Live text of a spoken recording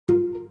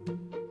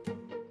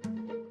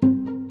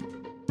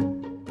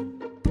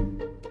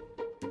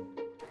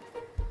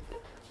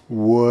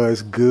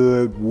What's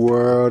good,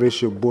 world?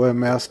 It's your boy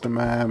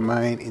Mastermind,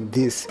 man, and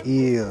this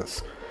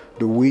is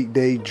the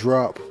weekday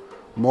drop,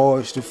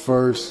 March the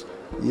 1st.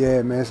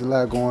 Yeah, man, it's a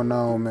lot going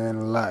on, man,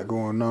 a lot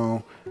going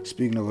on.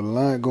 Speaking of a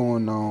lot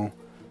going on,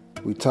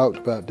 we talked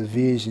about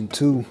Division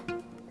 2.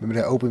 Remember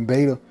that open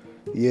beta?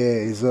 Yeah,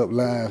 it's up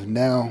live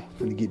now.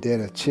 Gonna get that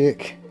a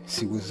check,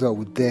 see what's up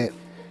with that.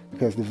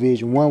 Because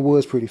Division 1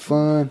 was pretty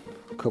fun.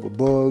 A couple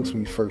bugs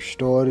when we first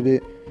started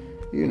it.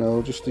 You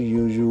know, just the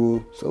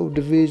usual. So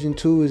Division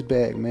 2 is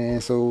back, man.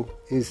 So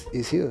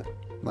it's here.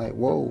 Like,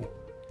 whoa.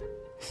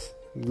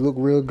 It look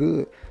real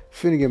good.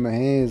 Finna get my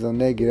hands on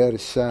that, get that a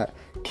shot.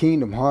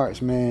 Kingdom Hearts,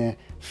 man.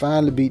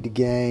 Finally beat the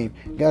game.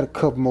 Got a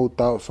couple more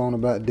thoughts on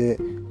about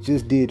that.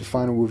 Just did the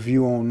final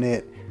review on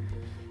that.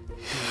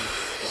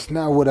 It's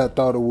not what I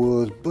thought it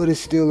was, but it's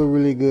still a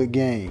really good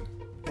game.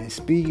 And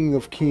speaking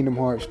of Kingdom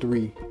Hearts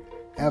 3,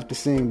 after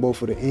seeing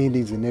both of the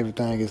endings and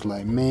everything, it's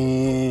like,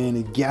 man,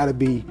 it gotta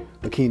be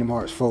a Kingdom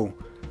Hearts 4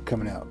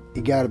 coming out.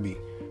 It gotta be.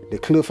 The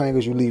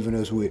cliffhangers you're leaving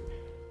us with.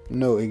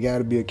 No, it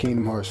gotta be a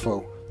Kingdom Hearts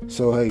 4.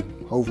 So, hey,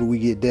 hopefully we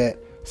get that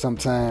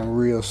sometime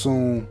real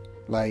soon.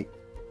 Like,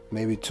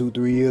 maybe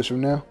 2-3 years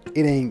from now.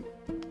 It ain't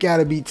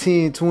gotta be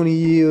 10-20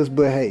 years,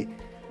 but hey,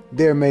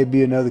 there may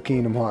be another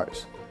Kingdom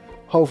Hearts.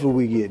 Hopefully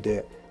we get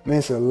that. Man,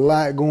 it's a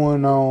lot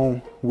going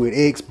on with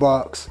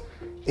Xbox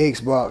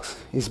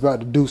is about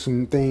to do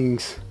some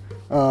things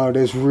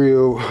that's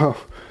real.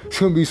 It's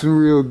gonna be some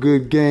real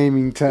good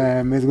gaming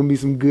time. It's gonna be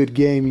some good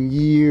gaming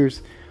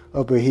years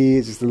up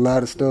ahead. Just a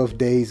lot of stuff.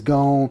 Days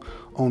Gone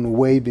on the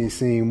way. Been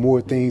seeing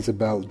more things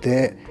about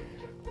that.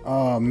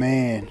 Oh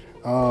man,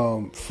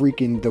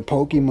 freaking the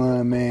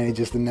Pokemon, man. They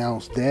just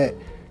announced that.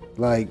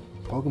 Like,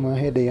 Pokemon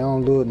had their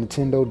own little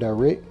Nintendo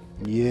Direct.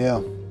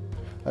 Yeah,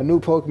 a new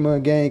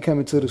Pokemon game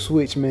coming to the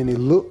Switch, man. It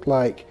looked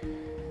like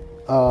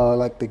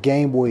the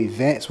Game Boy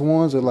Advance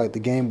ones or like the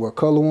Game Boy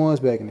Color ones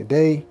back in the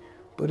day,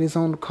 but it's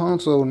on the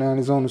console now and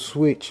it's on the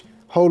Switch.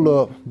 Hold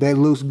up, that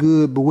looks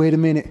good, but wait a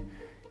minute,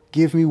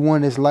 give me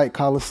one that's like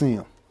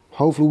Coliseum.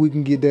 Hopefully we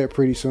can get that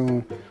pretty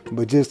soon,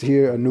 but just to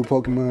hear a new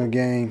Pokemon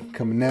game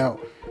coming out,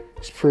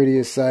 it's pretty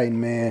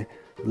exciting, man.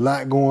 A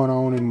lot going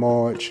on in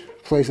March.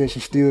 PlayStation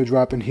still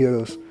dropping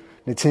hitters,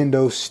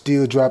 Nintendo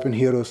still dropping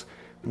hitters.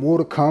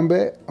 Mortal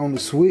Kombat on the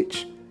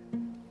Switch,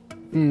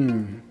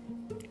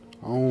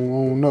 I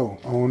don't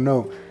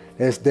know.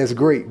 That's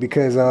great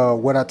because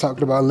what I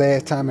talked about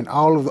last time in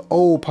all of the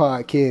old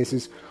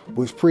podcasts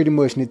was pretty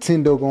much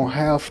Nintendo gonna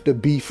have to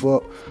beef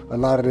up a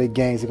lot of their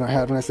games. They're gonna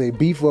have, when I say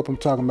beef up, I'm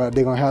talking about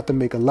they're gonna have to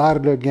make a lot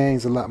of their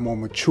games a lot more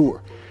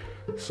mature.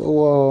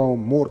 So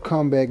Mortal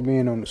Kombat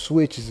being on the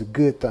Switch is a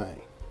good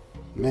thing.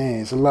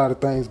 Man, it's a lot of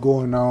things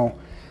going on.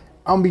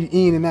 I'm gonna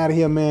be in and out of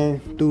here,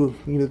 man, through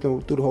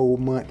the whole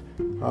month.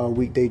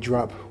 Weekday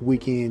drop,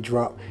 weekend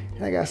drop.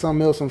 And I got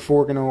something else I'm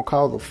working on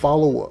called the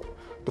follow-up.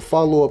 The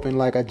follow-up, and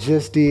like I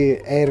just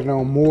did, added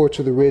on more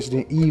to the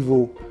Resident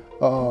Evil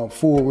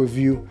full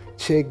review.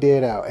 Check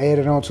that out.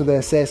 Added on to the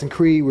Assassin's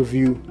Creed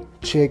review.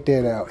 Check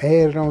that out.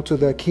 Added on to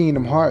the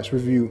Kingdom Hearts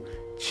review.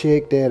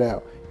 Check that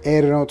out.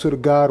 Added on to the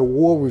God of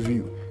War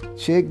review.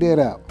 Check that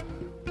out.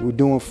 We're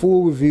doing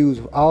full reviews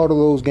of all of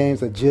those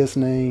games I just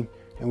named,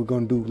 and we're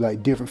going to do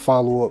like different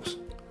follow-ups.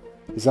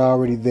 It's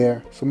already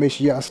there. So make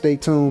sure y'all stay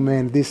tuned,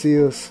 man. This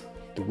is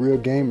The Real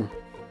Gamer.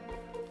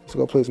 Let's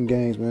go play some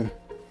games, man.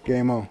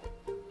 Game on.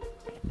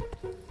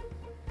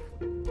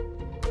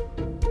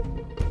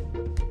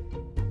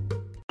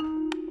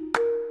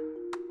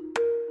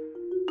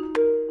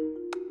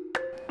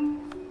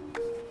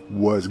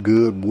 What's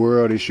good,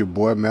 world? It's your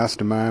boy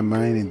Mastermind,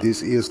 man, and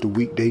this is the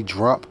weekday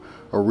drop.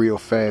 A real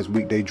fast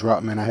weekday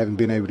drop, man. I haven't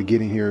been able to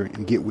get in here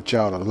and get with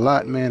y'all a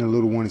lot, man. The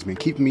little one has been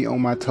keeping me on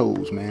my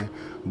toes, man.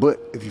 But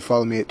if you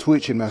follow me at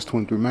Twitch at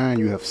Master23Mind,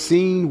 you have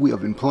seen we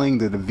have been playing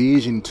the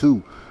Division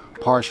 2.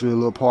 Partially a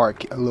little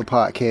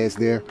podcast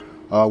there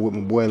with my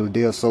boy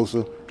Ladell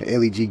Sosa at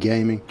LEG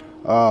Gaming.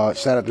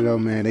 Shout out to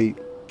them, man. They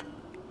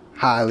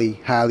highly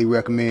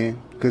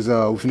recommend, because we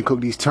finna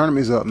cook these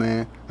tournaments up,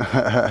 man.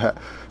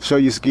 Show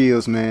your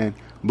skills, man.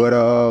 But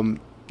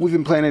we've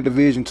been playing at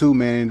Division 2,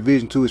 man, and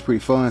Division 2 is pretty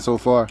fun so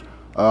far.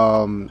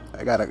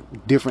 I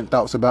got different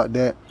thoughts about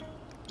that.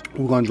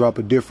 We're going to drop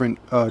a different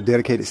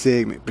dedicated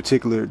segment,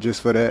 particular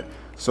just for that.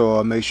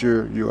 So make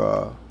sure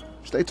you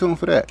stay tuned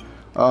for that.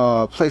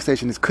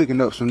 PlayStation is cooking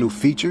up some new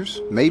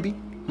features, maybe.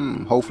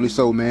 Hopefully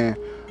so, man.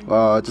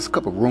 Just a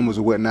couple rumors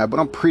or whatnot, but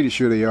I'm pretty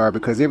sure they are,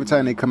 because every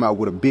time they come out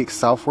with a big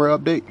software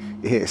update,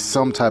 it has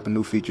some type of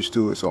new features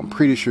to it. So I'm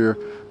pretty sure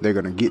they're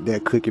going to get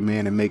that cooking,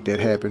 man, and make that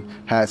happen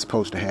how it's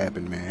supposed to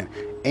happen, man.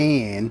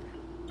 And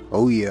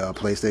oh yeah,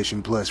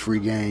 PlayStation Plus free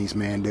games,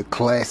 man. The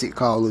classic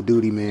Call of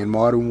Duty, man,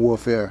 Modern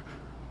Warfare.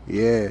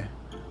 Yeah,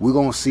 we're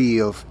gonna see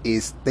if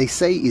they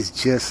say it's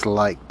just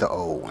like the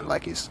old one,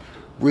 like it's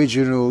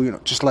original,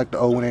 just like the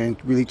old one,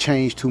 and really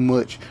changed too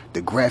much.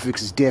 The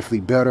graphics is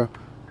definitely better.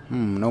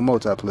 No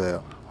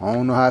multiplayer. I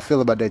don't know how I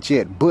feel about that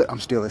yet, but I'm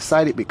still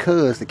excited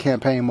because the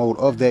campaign mode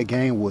of that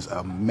game was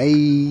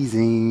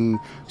amazing.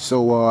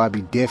 So I'll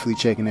be definitely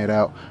checking that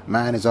out.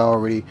 Mine is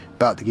already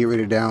about to get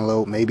ready to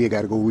download. Maybe I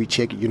gotta go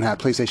recheck it. You know how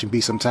PlayStation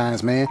be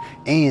sometimes, man.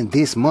 And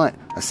this month,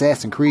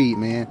 Assassin's Creed,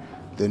 man,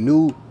 the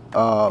new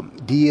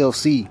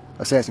DLC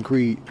Assassin's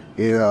Creed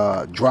is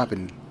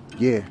dropping.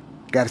 Yeah.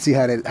 Got to see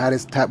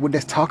what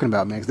that's talking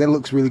about, man. 'Cause that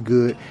looks really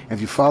good. And if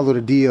you follow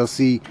the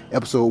DLC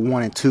episode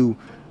 1 and 2,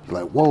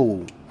 you're like,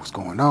 whoa, what's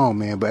going on,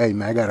 man? But hey,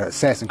 man, I got an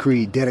Assassin's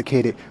Creed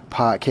dedicated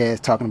podcast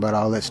talking about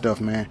all that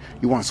stuff, man.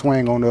 You want to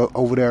swing on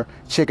over there?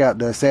 Check out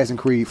the Assassin's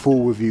Creed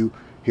full review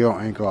here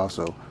on Anchor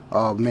also.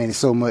 Man, it's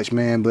so much,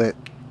 man. But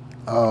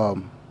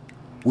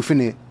we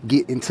finna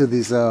get into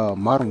this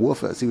Modern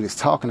Warfare. See what it's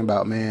talking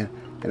about, man.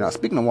 And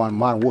speaking of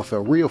Modern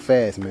Warfare, real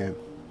fast, man.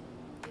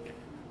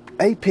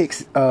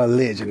 Apex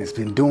Legend has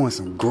been doing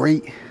some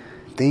great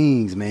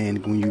things, man,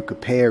 when you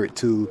compare it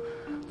to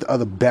the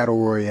other Battle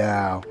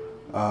Royale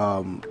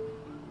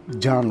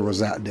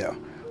genres out there.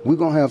 We're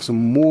going to have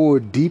some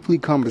more deeply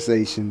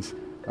conversations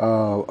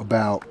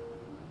about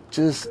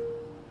just,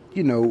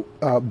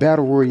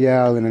 Battle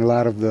Royale and a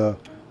lot of the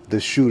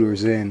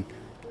shooters and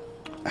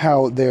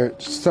how there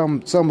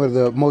some of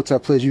the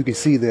multiplayer you can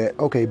see that,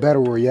 okay,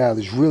 Battle Royale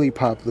is really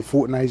popular.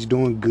 Fortnite's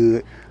doing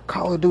good.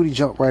 Call of Duty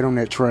jumped right on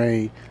that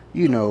train.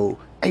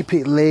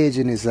 Apex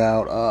Legend is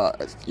out.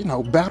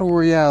 Battle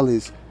Royale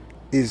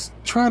is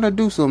trying to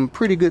do some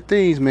pretty good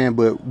things, man.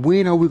 But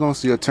we know we're gonna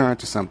see a turn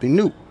to something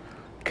new,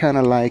 kind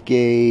of like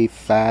a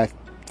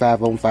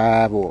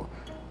 5-on-5 or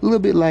a little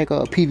bit like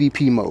a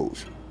PvP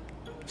modes.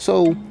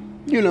 So,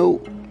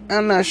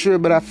 I'm not sure,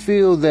 but I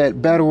feel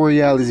that Battle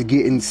Royale is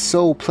getting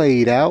so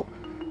played out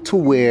to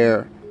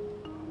where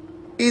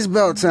it's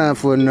about time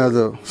for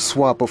another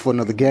swap or for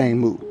another game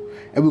move.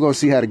 And we're going to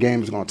see how the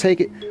game is going to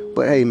take it.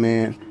 But hey,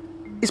 man,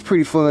 it's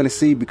pretty fun to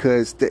see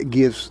because that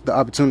gives the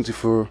opportunity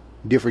for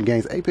different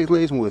games. Apex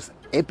Legends was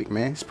epic,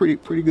 man. It's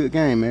pretty good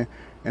game, man.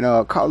 And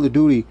Call of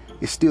Duty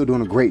is still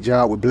doing a great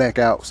job with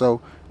Blackout.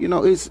 So,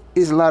 it's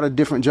a lot of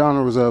different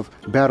genres of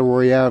Battle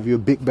Royale. If you're a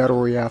big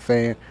Battle Royale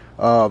fan,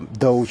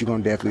 those you're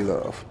going to definitely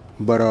love.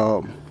 But,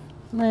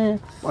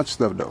 man, bunch of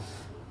stuff, though.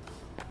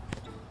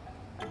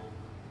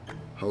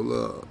 Hold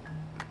up.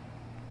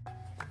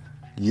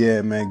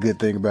 Yeah, man, good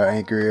thing about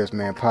Anchor is,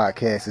 man,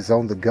 podcast is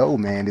on the go,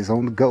 man. It's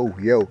on the go.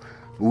 Yo,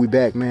 we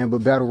back, man.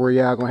 But Battle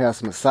Royale gonna have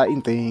some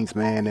exciting things,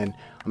 man. And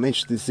I'm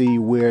interested to see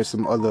where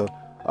some other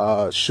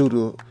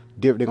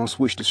they're gonna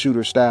switch the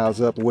shooter styles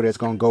up and where that's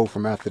gonna go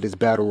from after this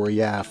Battle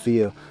Royale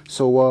feel.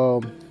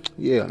 So,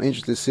 yeah, I'm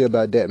interested to see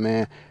about that,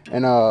 man.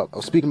 And I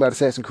was speaking about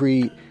Assassin's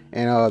Creed,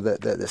 and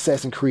the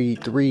Assassin's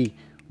Creed 3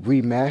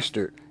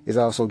 Remastered is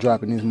also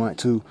dropping this month,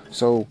 too.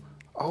 So,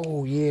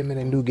 oh, yeah, man,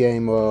 that new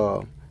game,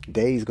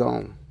 Days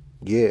Gone.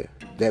 Yeah,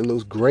 that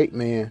looks great,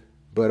 man.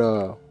 But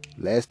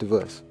Last of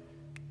Us,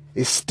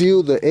 it's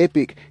still the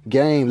epic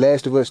game,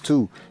 Last of Us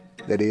 2.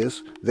 That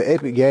is the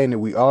epic game that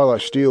we all are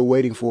still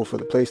waiting for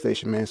the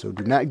PlayStation, man. So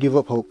do not give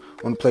up hope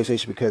on the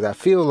PlayStation, because I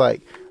feel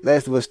like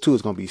Last of Us 2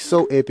 is gonna be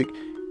so epic.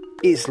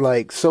 It's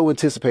like so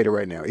anticipated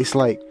right now. It's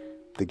like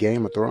the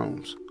Game of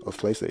Thrones of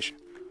PlayStation.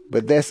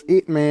 But that's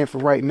it, man, for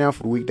right now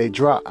for the weekday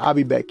drop. I'll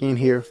be back in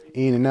here,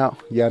 in and out.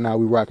 Y'all know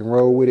we rock and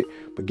roll with it.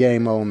 But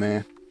game on,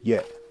 man.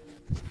 Yeah.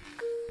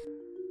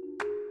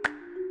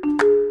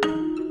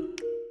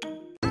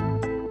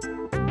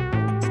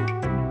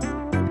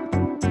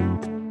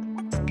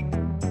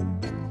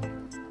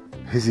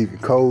 It's even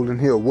cold in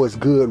here. What's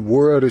good,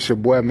 world? It's your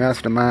boy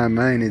Mastermind,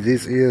 man, and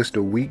this is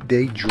the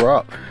weekday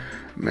drop.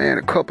 Man,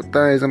 a couple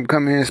things I'm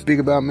coming here and speak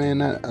about, man.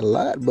 Not a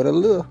lot, but a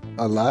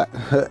lot.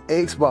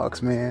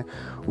 Xbox, man.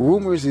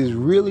 Rumors is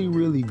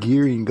really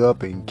gearing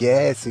up and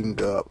gassing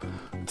up,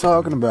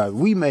 talking about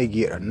we may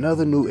get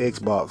another new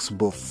Xbox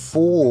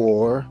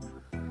before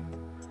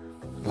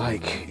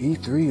like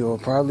E3, or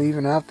probably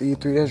even after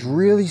E3. That's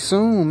really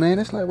soon, man.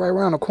 That's like right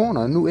around the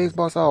corner. A new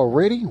Xbox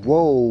already?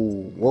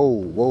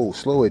 Whoa.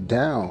 Slow it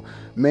down.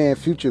 Man,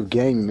 future of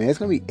gaming, man. It's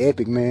going to be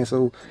epic, man.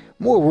 So,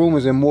 more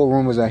rumors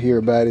I hear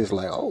about it. It's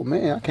like, oh,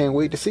 man, I can't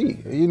wait to see.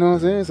 You know what I'm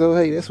saying? So,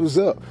 hey, that's what's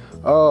up.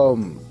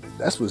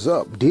 That's what's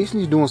up.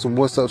 Disney's doing some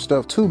what's up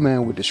stuff, too,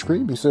 man, with the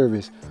streaming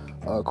service.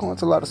 According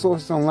to a lot of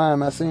sources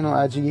online I've seen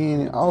on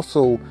IGN, and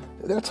also,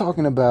 they're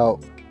talking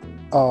about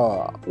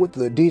with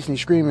the Disney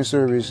streaming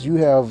service, you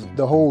have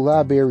the whole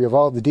library of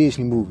all the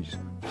Disney movies.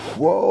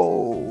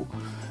 Whoa,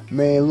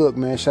 man! Look,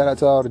 man! Shout out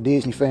to all the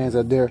Disney fans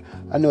out there.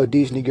 I know a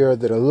Disney girl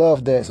that'll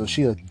love that, so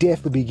she'll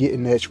definitely be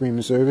getting that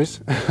streaming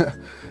service.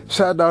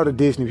 Shout out to all the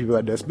Disney people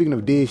out there. Speaking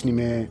of Disney,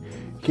 man,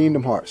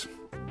 Kingdom Hearts.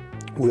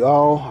 We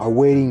all are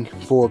waiting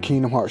for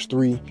Kingdom Hearts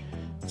 3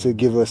 to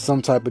give us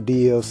some type of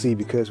DLC,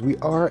 because we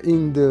are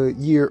in the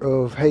year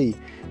of, hey,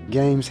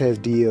 games has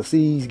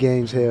DLCs,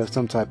 games have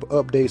some type of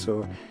updates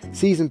or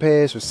season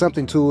pass or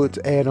something to it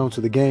to add on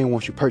to the game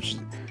once you purchase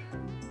it.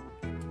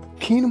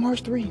 Kingdom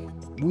Hearts 3,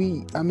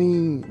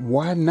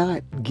 why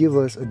not give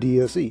us a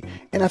DLC?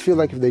 And I feel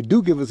like if they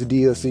do give us a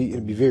DLC,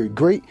 it'd be very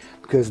great,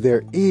 because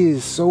there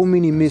is so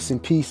many missing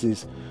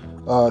pieces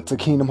to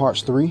Kingdom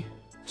Hearts 3.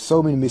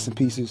 So many missing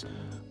pieces.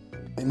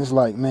 And it's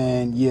like,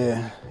 man,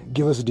 yeah,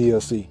 give us a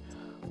DLC.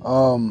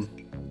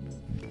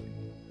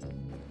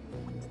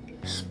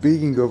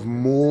 Speaking of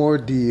more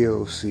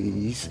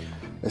DLCs,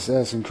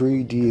 Assassin's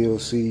Creed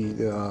DLC,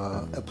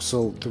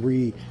 episode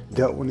 3,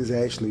 that one is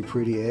actually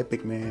pretty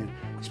epic, man.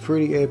 It's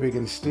pretty epic,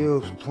 and still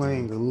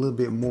playing a little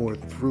bit more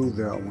through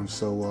that one,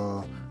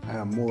 so I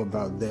have more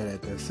about that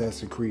at the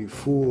Assassin's Creed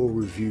full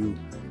review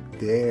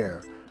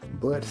there.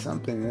 But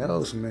something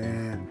else,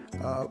 man,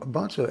 a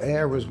bunch of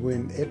errors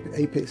when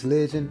Apex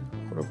Legend,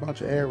 a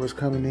bunch of errors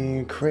coming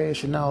in,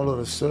 crashing all of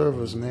the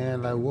servers,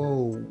 man. Like,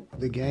 whoa,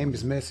 the game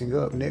is messing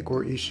up,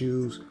 network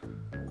issues.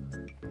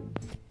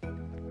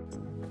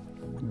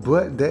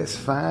 But that's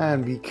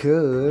fine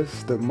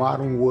because the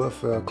Modern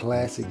Warfare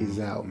Classic is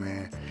out,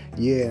 man.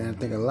 Yeah, and I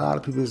think a lot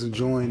of people is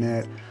enjoying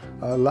that.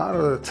 A lot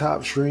of the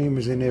top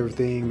streamers and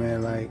everything,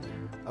 man, like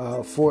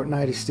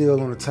Fortnite is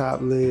still on the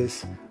top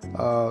list.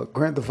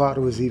 Grand Theft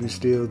Auto is even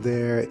still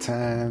there at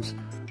times.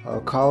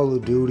 Call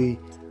of Duty,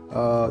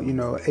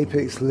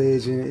 Apex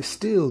Legend is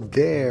still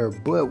there.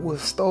 But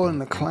what's starting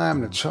to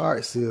climb the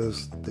charts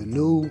is the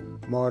new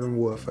Modern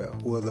Warfare,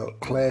 or the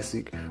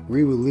classic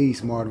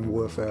re-release Modern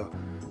Warfare.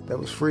 That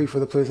was free for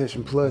the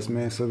PlayStation Plus,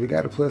 man. So if you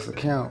got a Plus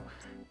account,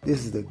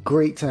 this is the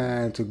great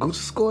time to go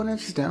just go and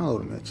just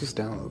download it, man. Just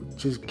download it.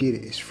 Just get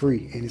it. It's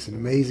free. And it's an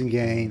amazing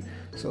game.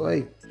 So,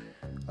 hey.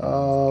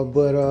 But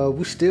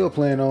we're still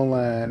playing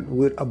online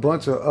with a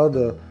bunch of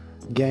other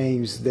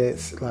games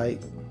that's like,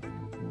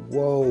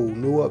 whoa,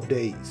 new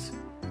updates.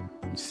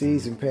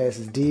 Season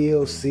passes,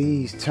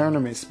 DLCs,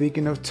 tournaments.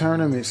 Speaking of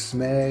tournaments,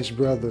 Smash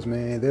Brothers,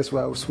 man. That's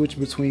why I was switching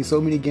between so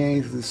many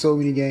games. There's so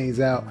many games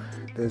out.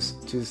 That's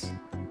just...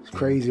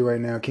 crazy right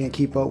now. Can't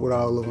keep up with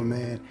all of them,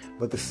 man.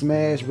 But the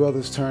Smash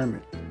Brothers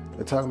tournament,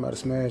 they're talking about the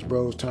Smash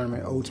Bros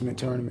tournament, Ultimate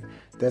Tournament.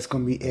 That's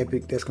going to be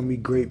epic. That's going to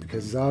be great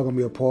because it's all going to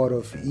be a part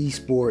of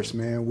esports,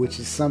 man, which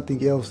is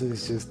something else that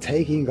is just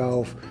taking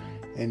off.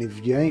 And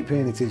if you ain't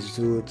paying attention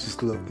to it,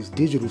 just look. It's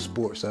digital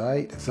sports, all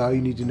right? That's all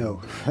you need to know.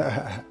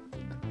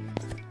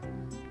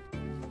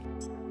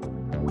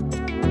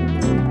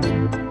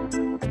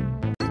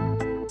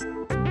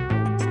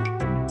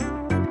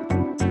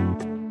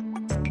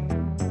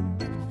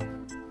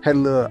 Had a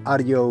little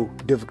audio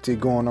difficulty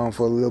going on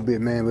for a little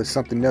bit, man, but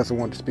something else I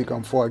want to speak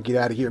on before I get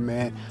out of here,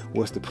 man,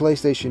 was the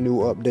PlayStation new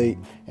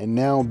update, and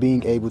now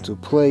being able to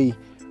play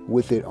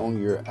with it on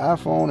your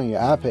iPhone and your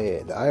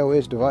iPad, the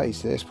iOS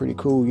device. That's pretty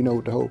cool,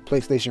 with the whole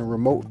PlayStation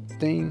remote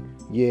thing.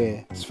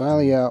 Yeah, it's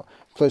finally out.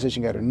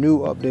 PlayStation got a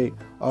new update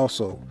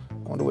also. I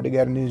wonder what they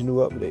got in these new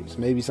updates.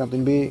 Maybe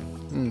something big?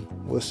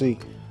 We'll see.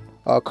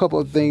 A couple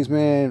of things,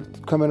 man,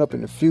 coming up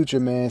in the future,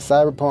 man.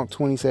 Cyberpunk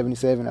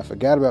 2077. I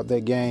forgot about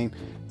that game.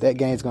 That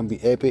game's going to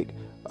be epic.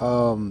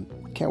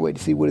 Can't wait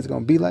to see what it's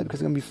going to be like because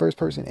it's going to be first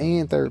person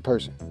and third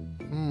person.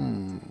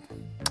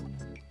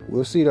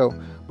 We'll see, though.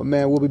 But,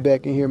 man, we'll be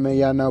back in here, man.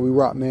 Y'all know we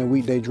rock, man.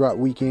 Weekday drop,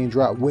 weekend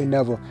drop,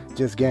 whenever.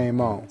 Just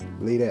game on.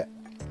 Leave that.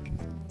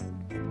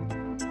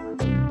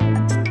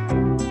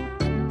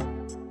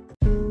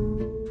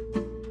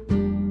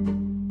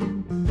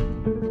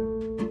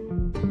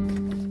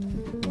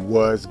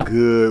 What's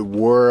good,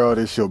 world?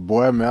 It's your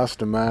boy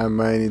Mastermind,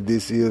 man, and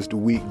this is the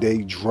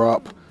weekday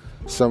drop.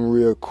 Something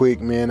real quick,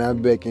 man. I'll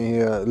be back in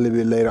here a little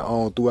bit later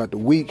on throughout the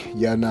week.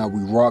 Y'all know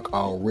we rock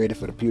already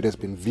for the people that's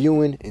been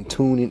viewing and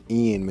tuning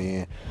in,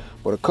 man.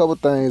 But a couple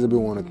things I've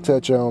been wanting to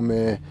touch on,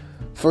 man.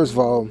 First of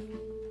all,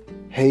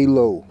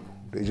 Halo.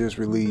 They just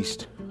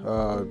released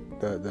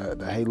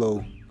the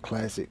Halo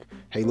Classic.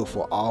 Halo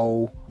for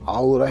all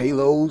of the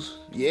Halos.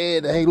 Yeah,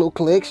 the Halo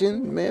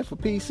collection, man, for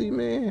PC,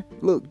 man.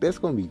 Look, that's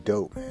going to be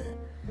dope, man.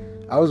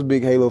 I was a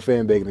big Halo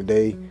fan back in the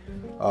day,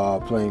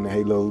 playing the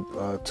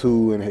Halo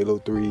 2 and Halo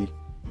 3.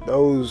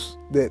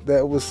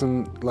 That was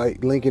some,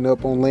 like, linking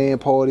up on LAN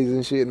parties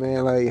and shit,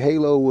 man. Like,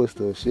 Halo was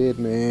the shit,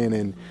 man,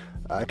 and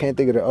I can't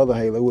think of the other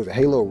Halo. Was it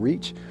Halo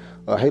Reach?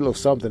 Halo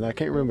something. I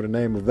can't remember the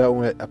name of that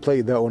one. I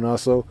played that one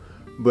also.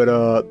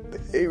 But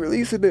they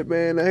releasing it,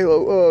 man, the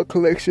Halo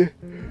collection.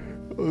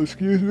 Oh,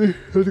 excuse me.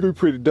 That's gonna be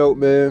pretty dope,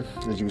 man.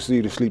 As you can see,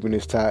 the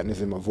sleepiness,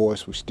 tiredness in my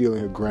voice. We're still in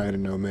here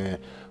grinding, though, man.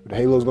 But the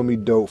Halo's gonna be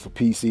dope for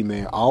PC,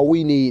 man. All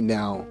we need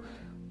now,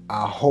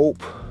 I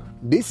hope,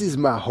 this is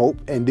my hope,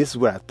 and this is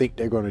what I think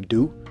they're gonna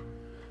do,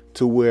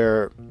 to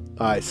where,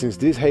 since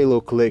this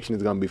Halo collection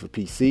is gonna be for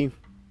PC,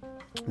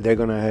 they're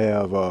gonna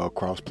have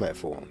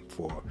cross-platform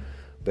for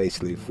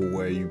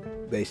where you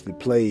basically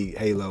play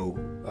Halo,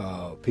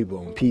 people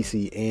on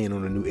PC and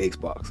on the new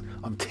Xbox.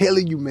 I'm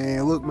telling you,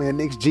 man, look, man,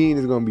 next gen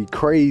is gonna be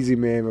crazy,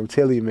 man. I'm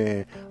telling you,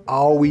 man,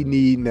 all we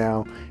need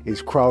now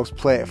is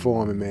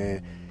cross-platforming,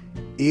 man.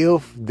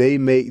 If they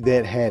make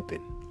that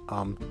happen,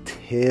 I'm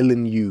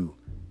telling you,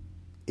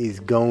 it's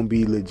gonna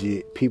be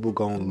legit. People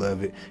gonna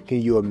love it.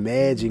 Can you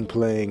imagine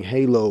playing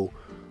Halo,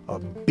 a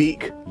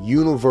big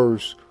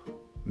universe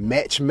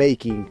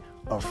matchmaking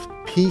of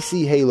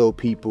PC Halo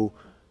people,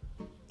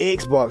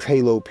 Xbox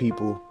Halo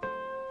people,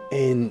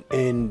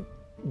 and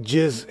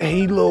just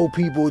Halo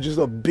people, just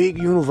a big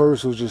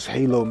universal, just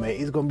Halo, man.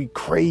 It's gonna be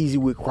crazy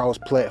with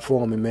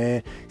cross-platforming,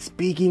 man.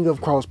 Speaking of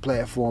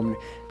cross-platforming,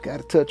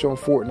 gotta touch on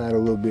Fortnite a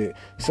little bit.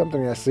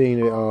 Something I seen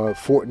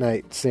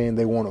Fortnite saying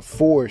they want to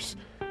force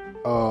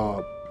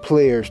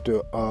players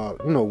to,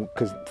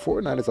 because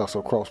Fortnite is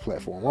also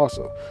cross-platform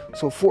also.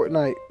 So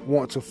Fortnite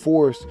wants to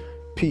force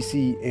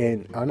PC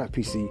and, not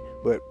PC,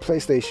 but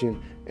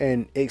PlayStation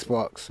and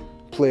Xbox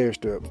players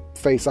to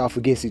face off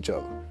against each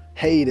other.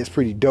 Hey, that's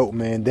pretty dope,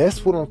 man.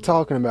 That's what I'm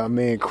talking about,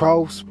 man.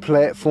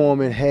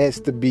 Cross-platforming has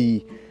to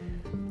be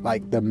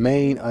like the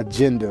main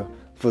agenda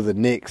for the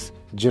next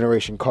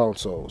generation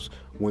consoles.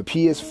 When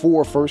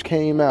PS4 first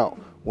came out,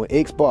 when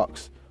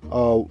Xbox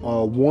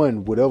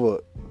One, whatever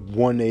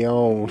one they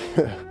own,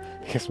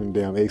 guess when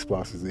damn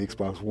Xbox is the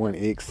Xbox One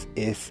X,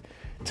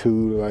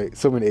 S2, like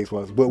so many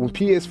Xboxes. But when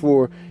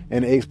PS4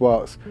 and the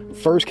Xbox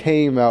first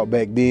came out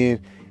back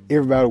then,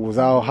 everybody was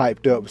all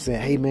hyped up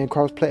saying, hey man,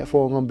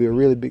 cross-platform gonna be a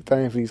really big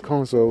thing for these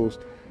consoles.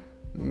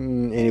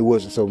 And it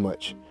wasn't so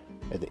much.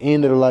 At the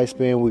end of the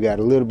lifespan, we got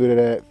a little bit of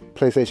that.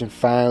 PlayStation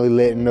finally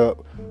letting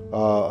up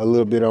a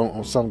little bit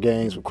on some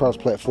games with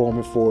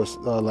cross-platforming for us,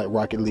 like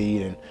Rocket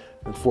League and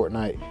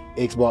Fortnite.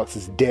 Xbox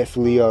is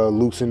definitely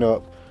loosening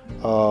up.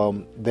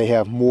 They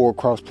have more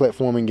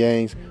cross-platforming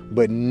games,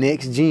 but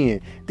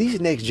these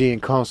next-gen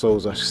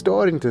consoles are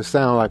starting to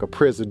sound like a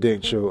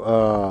presidential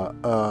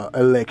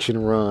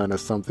election run or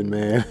something,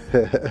 man.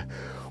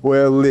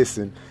 Well,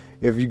 listen,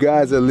 if you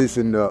guys are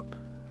listening up,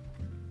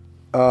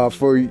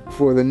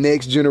 for the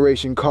next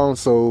generation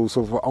consoles,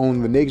 so for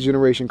on the next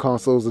generation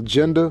consoles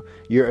agenda,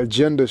 your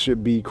agenda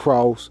should be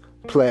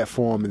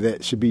cross-platform.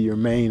 That should be your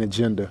main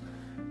agenda.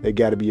 They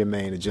got to be your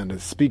main agenda.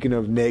 Speaking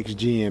of next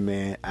gen,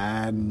 man,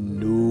 I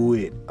knew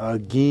it.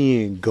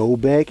 Again, go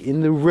back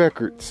in the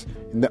records,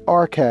 in the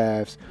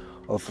archives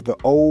of the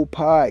old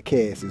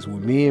podcasts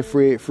when me and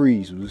Fred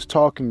Freeze was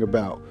talking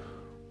about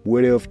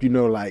what if,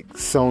 like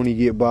Sony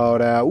get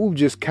bought out. We were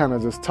just kind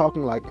of just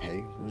talking like,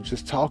 hey, we're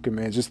just talking,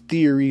 man, just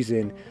theories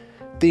and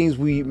things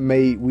we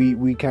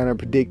kind of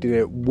predicted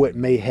at what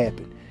may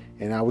happen.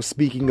 And I was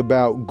speaking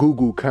about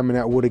Google coming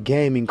out with a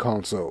gaming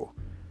console.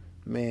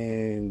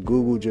 Man,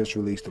 Google just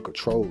released a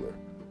controller.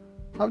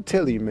 I'm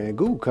telling you, man,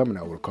 Google coming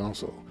out with a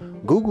console.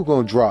 Google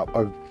gonna drop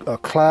a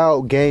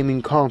cloud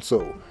gaming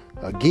console.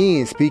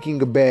 Again,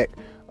 speaking of back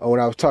when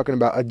I was talking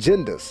about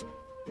agendas,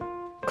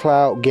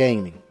 cloud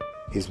gaming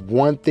is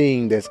one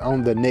thing that's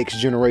on the next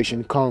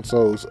generation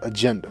consoles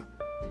agenda.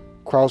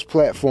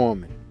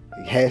 Cross-platforming,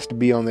 it has to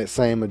be on that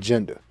same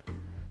agenda.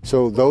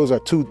 So those are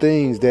two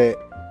things that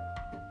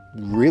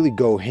really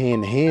go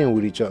hand in hand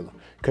with each other.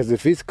 Because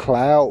if it's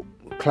cloud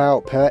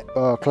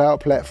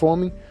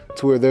platforming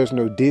to where there's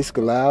no disk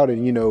allowed,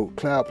 and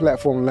cloud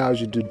platform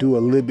allows you to do a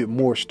little bit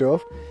more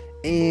stuff,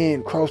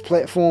 and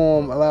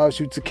cross-platform allows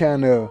you to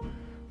kind of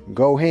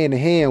go hand in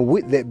hand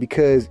with that,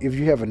 because if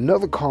you have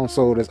another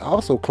console that's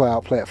also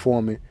cloud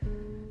platforming,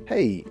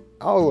 hey,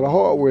 all of the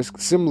hardware is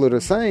similar to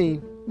the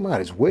same,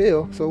 might as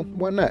well, so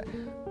why not?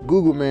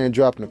 Google, man,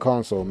 dropping the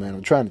console, man.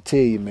 I'm trying to tell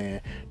you,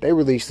 man, they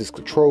released this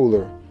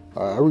controller.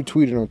 I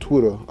retweeted on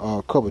Twitter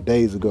a couple of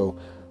days ago.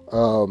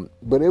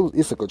 But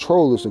it's a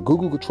controller. It's a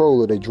Google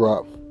controller they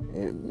dropped.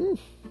 And,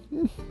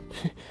 it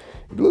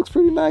looks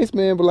pretty nice,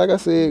 man. But like I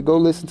said, go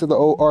listen to the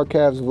old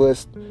archives of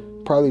us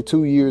probably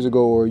 2 years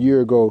ago or a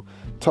year ago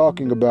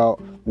talking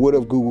about what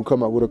if Google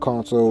come out with a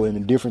console and the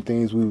different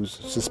things we was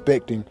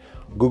suspecting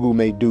Google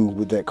may do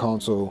with that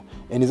console.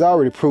 And it's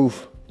already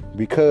proof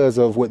because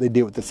of what they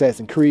did with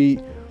Assassin's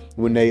Creed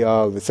when they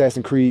the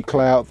Assassin's Creed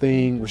cloud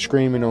thing was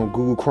screaming on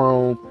Google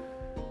Chrome.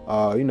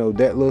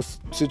 That little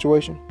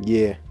situation.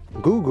 Yeah.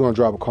 Google gonna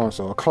drop a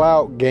console, a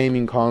cloud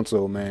gaming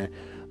console, man.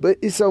 But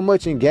it's so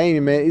much in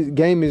gaming, man.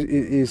 Gaming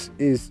is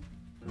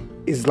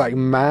like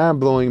mind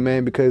blowing,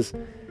 man, because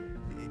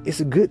it's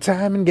a good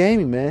time in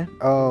gaming, man.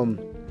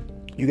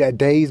 You got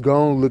Days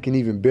Gone looking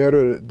even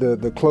better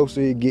the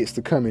closer it gets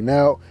to coming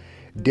out.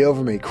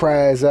 Devil May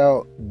Cry's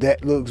out.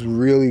 That looks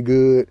really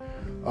good.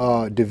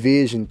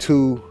 Division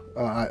 2,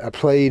 I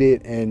played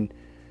it and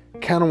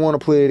kind of want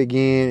to play it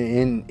again,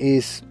 and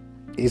it's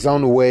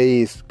on the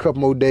way. It's a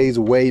couple more days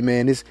away,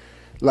 man. It's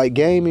like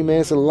gaming,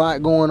 man. It's a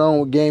lot going on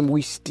with gaming.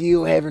 We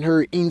still haven't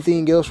heard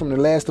anything else from The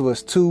Last of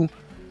Us 2.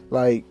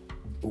 Like,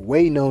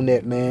 waiting on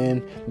that,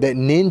 man. That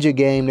Ninja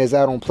game that's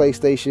out on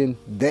PlayStation,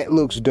 that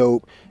looks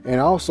dope. And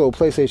also,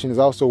 PlayStation is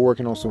also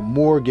working on some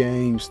more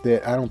games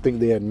that I don't think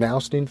they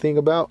announced anything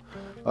about.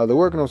 They're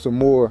working on some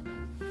more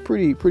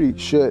pretty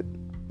shut,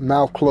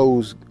 mouth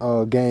closed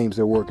games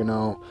they're working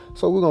on.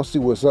 So we're going to see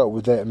what's up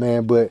with that,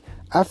 man. But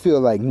I feel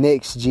like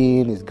next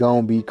gen is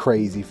gonna be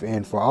crazy,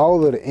 and for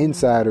all of the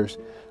insiders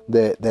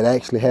that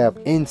actually have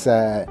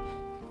inside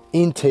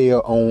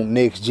intel on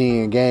next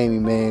gen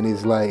gaming, man,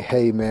 is like,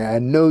 hey man, I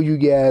know you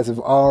guys have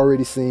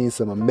already seen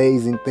some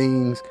amazing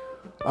things.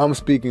 I'm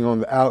speaking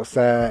on the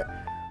outside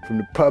from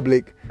the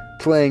public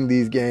playing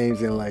these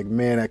games, and like,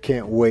 man, I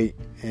can't wait,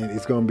 and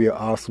it's gonna be an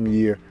awesome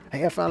year.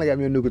 Hey, I finally got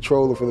me a new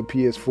controller for the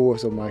PS4,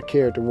 so my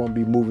character won't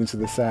be moving to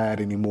the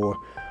side anymore.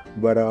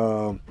 But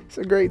it's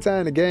a great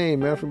time to game,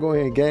 man. If we go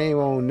ahead and game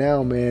on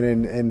now, man.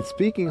 And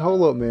speaking,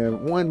 hold up,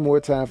 man. One more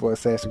time for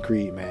Assassin's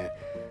Creed, man.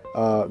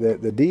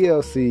 The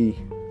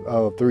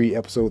DLC 3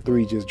 episode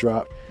 3 just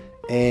dropped,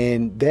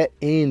 and that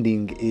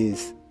ending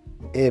is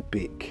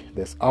epic.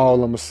 That's all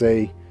I'm gonna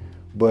say.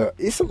 But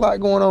it's a lot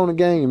going on in the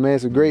game, man.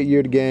 It's a great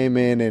year to game,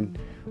 man. And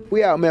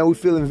we out, man. We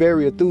feeling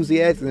very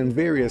enthusiastic and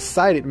very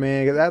excited,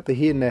 man. Because after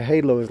hitting that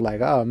Halo, it's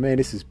like, oh man,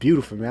 this is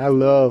beautiful, man. I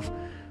love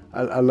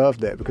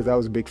that because I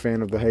was a big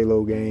fan of the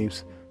Halo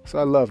games, so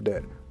I love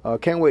that.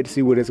 Can't wait to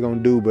see what it's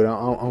gonna do. But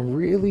I'm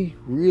really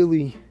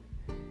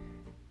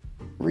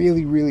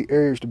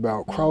urged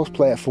about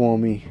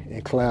cross-platforming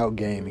and cloud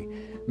gaming,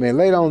 man.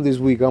 Later on this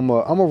week, I'm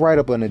gonna write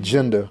up an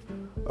agenda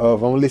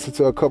of. I'm gonna listen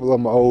to a couple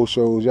of my old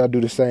shows. Y'all do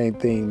the same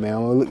thing, man.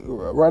 I'm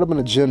gonna write up an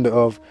agenda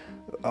of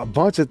a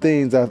bunch of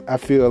things I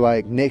feel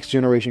like next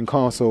generation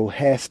console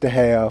has to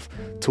have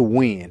to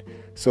win.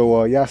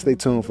 So y'all stay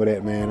tuned for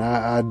that, man.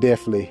 I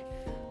definitely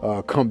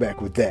come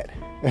back with that.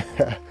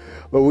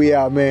 But we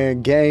out,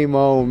 man. Game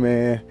on,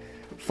 man.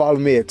 Follow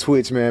me at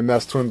Twitch, man.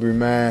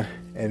 Master239,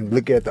 and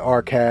look at the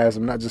archives.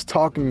 I'm not just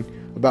talking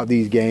about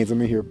these games.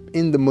 I'm in here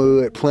in the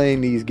mud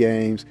playing these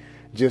games,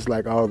 just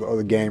like all the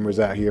other gamers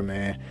out here,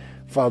 man.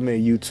 Follow me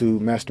at YouTube,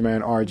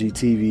 Masterman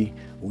RGTV.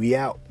 We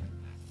out.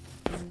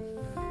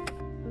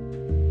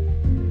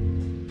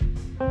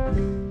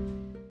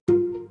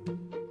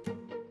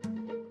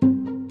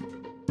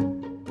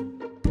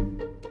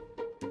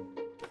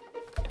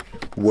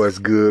 What's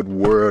good,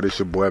 world? It's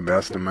your boy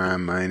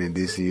Mastermind, man, and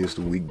this is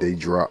the weekday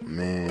drop,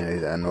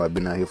 man. I know I've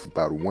been out here for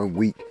about 1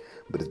 week,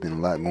 but it's been a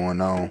lot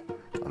going on.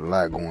 I'm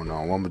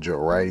gonna jump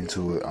right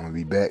into it. I'm gonna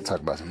be back, talk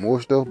about some more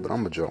stuff, but I'm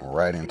gonna jump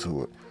right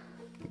into it.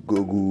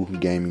 Google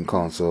gaming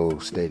console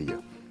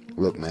Stadia.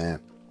 Look, man,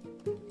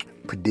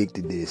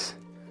 predicted this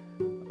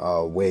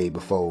way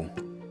before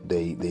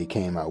they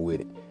came out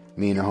with it.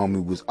 Me and the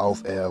homie was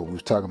off air. We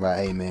was talking about,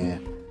 hey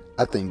man,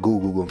 I think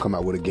Google gonna come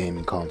out with a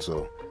gaming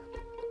console.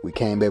 We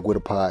came back with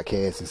a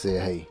podcast and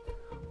said, hey,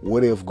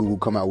 what if Google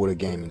come out with a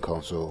gaming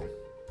console?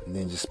 And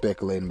then just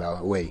speculating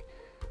about, wait,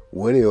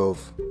 what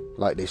if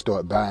like they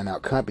start buying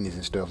out companies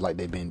and stuff like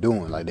they've been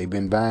doing? Like they've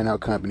been buying out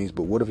companies,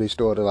 but what if they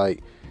started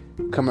like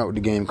come out with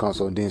the gaming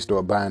console and then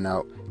start buying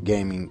out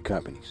gaming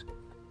companies?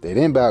 They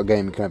didn't buy out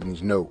gaming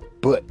companies, no,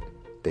 but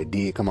they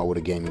did come out with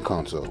a gaming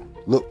console.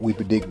 Look, we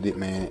predicted it,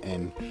 man,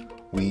 and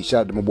we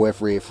shout out to my boy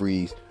Fred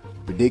Freeze.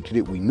 Predicted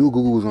it. We knew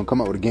Google was gonna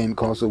come out with a gaming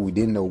console. We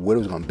didn't know what it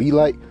was gonna be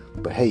like,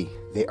 but hey,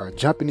 they are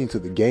jumping into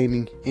the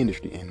gaming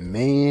industry, and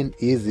man,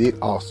 is it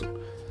awesome.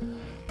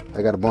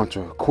 I got a bunch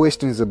of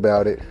questions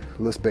about it,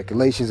 little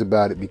speculations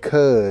about it,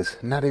 because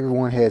not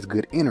everyone has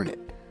good internet.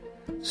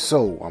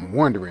 So I'm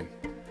wondering,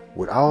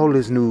 with all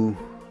this new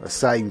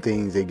exciting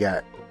things they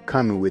got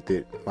coming with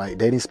it, like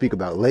they didn't speak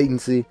about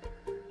latency,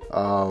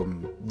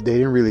 they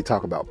didn't really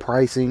talk about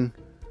pricing.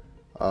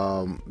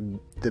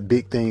 The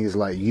big thing is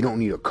like you don't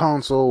need a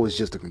console, it's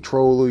just a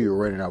controller, you're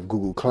running off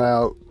Google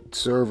Cloud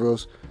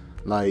servers.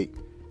 Like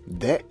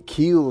that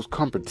kills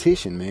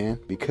competition, man,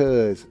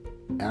 because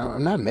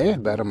I'm not mad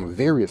about it, I'm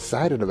very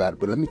excited about it,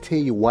 but let me tell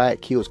you why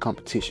it kills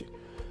competition.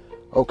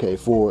 Okay,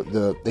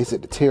 they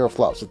said the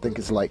teraflops, I think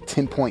it's like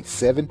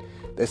 10.7.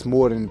 That's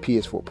more than the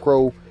PS4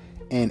 Pro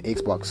and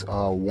Xbox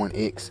One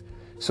X.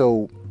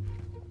 So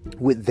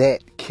with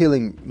that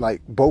killing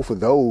like both of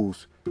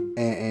those,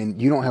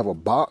 and you don't have a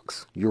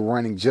box, you're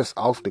running just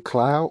off the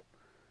cloud.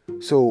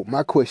 So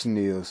my question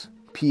is,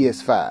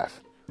 PS5,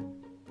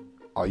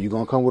 are you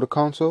gonna come with a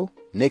console?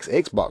 Next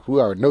Xbox, we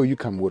already know you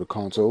come with a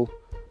console,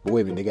 but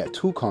wait a minute, they got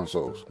two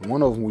consoles.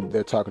 One of them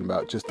they're talking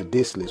about just the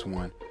diskless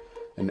one,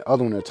 and the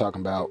other one they're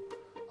talking about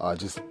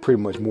just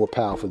pretty much more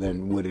powerful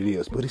than what it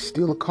is, but it's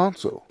still a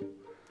console.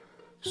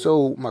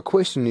 So my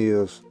question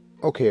is,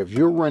 okay, if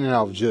we're running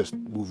off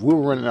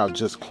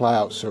just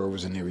cloud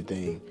servers and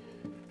everything,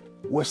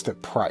 what's the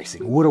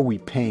pricing? What are we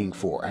paying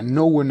for? I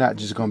know we're not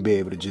just gonna be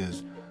able to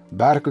just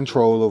buy the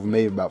controller for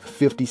maybe about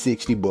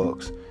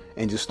 $50-$60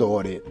 and just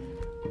start it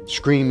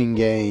streaming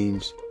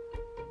games.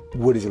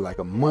 What is it, like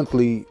a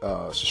monthly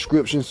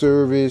subscription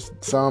service?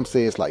 Some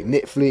say it's like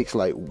Netflix.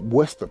 Like,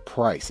 what's the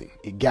pricing?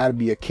 It gotta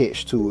be a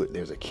catch to it.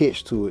 There's a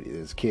catch to it.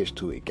 There's a catch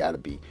to it. It gotta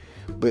be.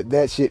 But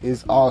that shit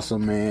is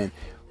awesome, man.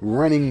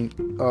 Running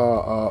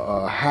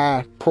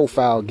high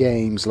profile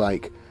games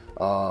like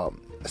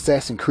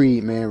Assassin's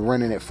Creed, man,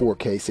 running at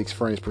 4K, 6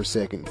 frames per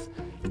second.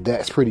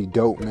 That's pretty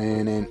dope,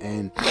 man.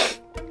 And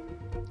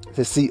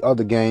to see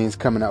other games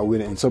coming out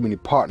with it and so many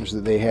partners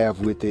that they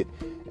have with it,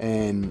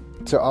 and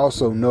to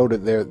also know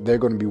that they're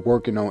going to be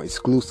working on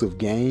exclusive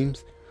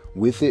games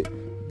with it,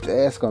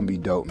 that's going to be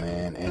dope,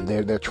 man. And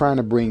they're trying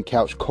to bring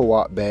couch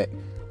co-op back.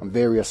 I'm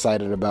very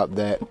excited about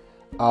that.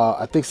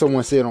 I think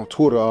someone said on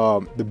Twitter,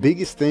 the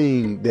biggest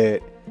thing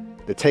that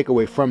the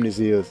takeaway from this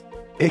is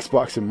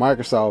Xbox and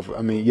Microsoft.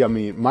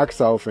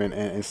 Microsoft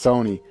and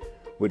Sony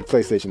with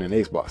PlayStation and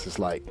Xbox. It's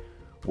like,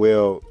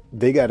 well,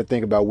 they got to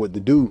think about what to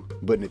do,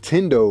 but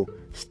Nintendo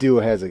still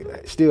has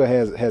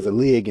a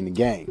leg in the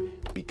game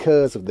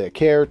because of their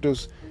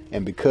characters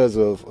and because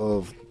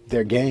of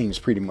their games,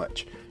 pretty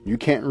much. You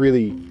can't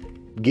really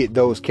get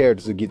those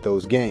characters or get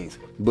those games.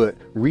 But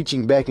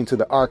reaching back into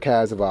the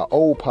archives of our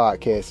old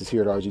podcasts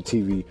here at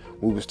RGTV,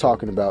 we was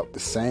talking about the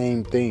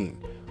same thing.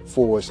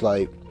 For it's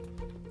like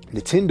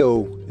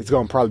Nintendo is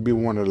going to probably be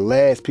one of the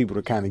last people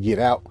to kind of get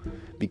out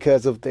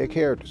because of their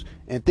characters.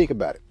 And think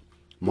about it.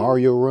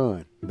 Mario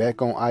Run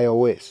back on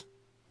iOS.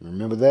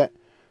 Remember that?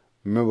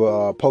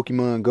 Remember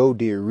Pokemon Go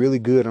did really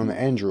good on the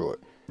Android.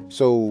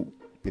 So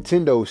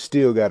Nintendo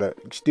still got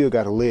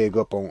a leg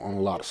up on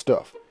a lot of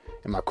stuff.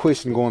 And my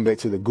question going back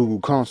to the Google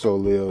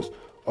console is,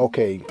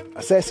 okay,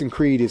 Assassin's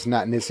Creed is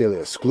not necessarily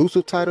an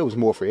exclusive title, it's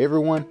more for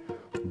everyone.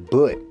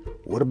 But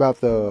what about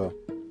the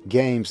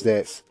games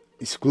that's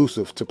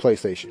exclusive to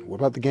PlayStation? What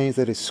about the games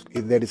that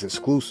is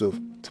exclusive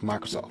to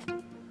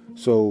Microsoft?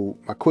 So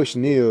my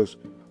question is,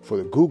 for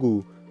the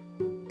Google,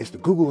 is the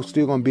Google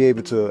still going to be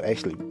able to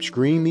actually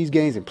stream these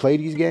games and play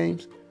these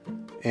games?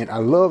 And I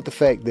love the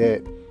fact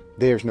that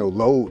there's no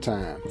load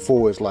time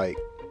for it's like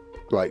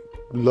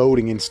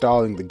loading,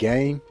 installing the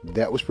game.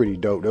 That was pretty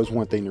dope. That was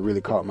one thing that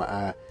really caught my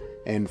eye.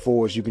 And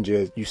for us,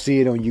 you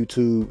see it on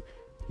YouTube,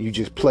 you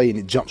just play and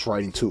it jumps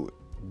right into it.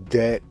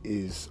 That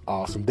is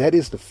awesome. That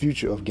is the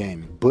future of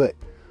gaming. But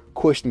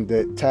question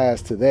that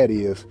ties to that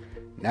is,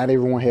 not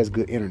everyone has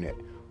good internet.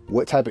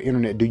 What type of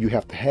internet do you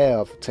have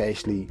to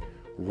actually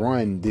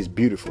run this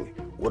beautifully?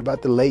 What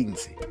about the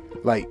latency?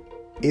 Like,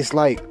 it's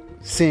like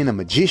seeing a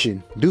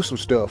magician do some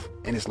stuff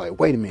and it's like,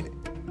 wait a minute,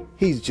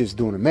 he's just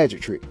doing a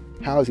magic trick.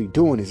 How is he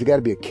doing this? There got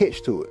to be a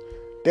catch to it.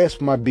 That's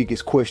my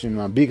biggest question,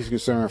 my biggest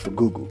concern for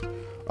Google.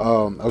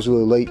 I was a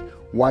little late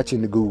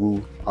watching the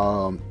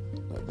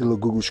little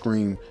Google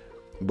screen,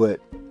 but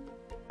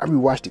I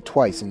rewatched it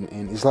twice and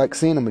it's like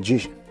seeing a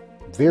magician.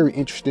 Very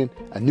interesting.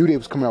 I knew they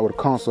was coming out with a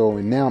console,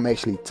 and now I'm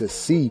actually to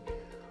see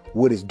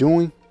what it's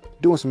doing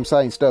some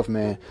exciting stuff,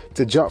 man.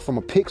 To jump from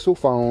a Pixel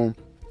phone,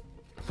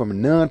 from a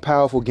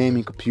non-powerful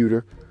gaming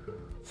computer,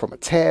 from a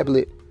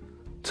tablet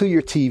to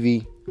your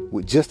TV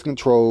with just a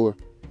controller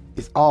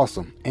is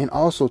awesome. And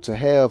also to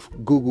have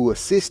Google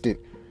Assistant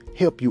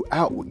help you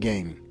out with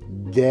gaming.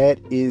 That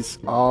is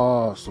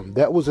awesome.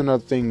 That was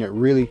another thing that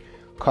really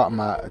caught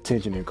my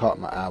attention and caught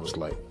my eye. I was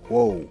like,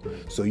 whoa.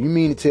 So you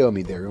mean to tell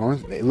me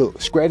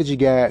look, strategy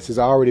guides has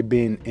already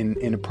been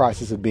in the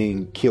process of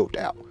being killed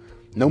out.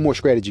 No more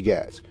strategy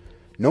guides.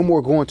 No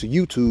more going to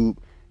YouTube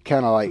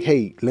kind of like,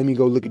 hey, let me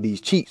go look at these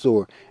cheats,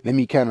 or let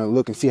me kind of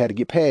look and see how to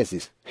get past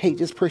this. Hey,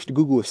 just press the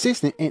Google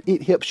Assistant and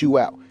it helps you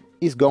out.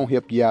 It's going to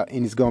help you out,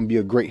 and it's going to be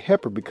a great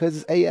helper because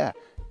it's AI.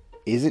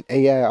 Isn't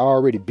AI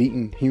already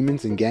beating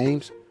humans in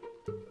games?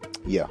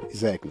 Yeah,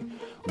 exactly.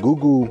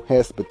 Google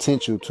has the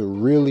potential to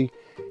really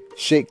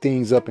shake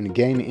things up in the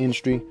gaming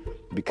industry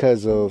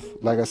because of,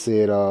 like I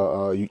said,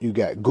 you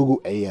got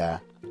Google AI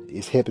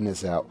is helping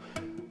us out.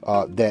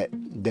 That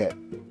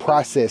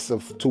process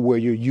of to where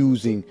you're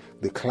using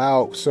the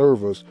cloud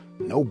servers,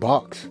 no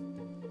box.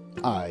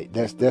 All right,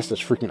 that's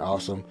just freaking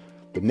awesome.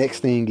 The next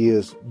thing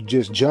is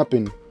just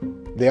jumping.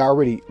 They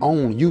already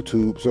own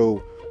YouTube,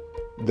 so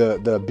the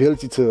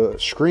ability to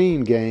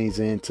stream games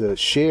and to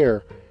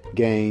share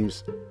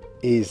games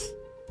is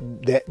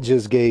that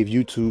just gave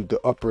YouTube the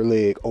upper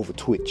leg over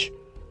Twitch.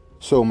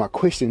 So my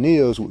question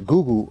is, with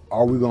Google,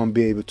 are we going to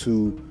be able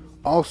to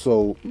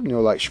also,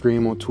 like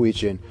stream on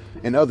Twitch and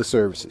other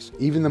services,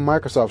 even the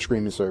Microsoft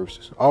streaming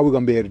services? Are we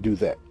going to be able to do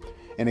that?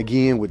 And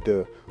again, with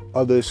the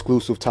other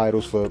exclusive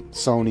titles for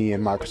Sony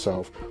and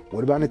Microsoft,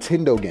 what about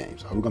Nintendo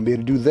games? Are we going to be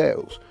able to do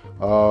those?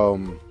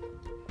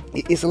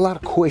 It's a lot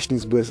of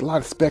questions, but it's a lot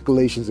of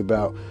speculations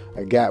about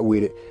I got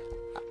with it.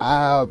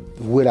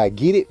 Would I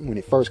get it when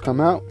it first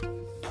come out?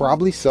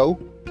 Probably so,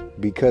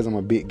 because I'm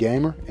a big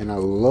gamer and I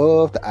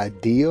love the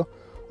idea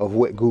of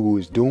what Google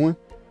is doing,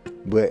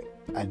 but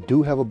I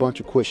do have a bunch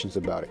of questions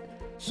about it.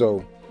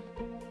 So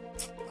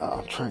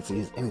I'm trying to see,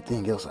 is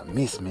anything else I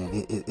missed,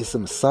 man? It's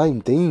some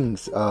exciting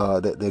things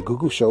that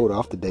Google showed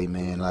off today,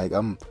 man. Like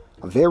I'm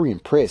very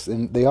impressed.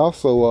 And they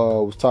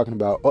also was talking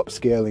about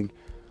upscaling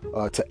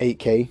to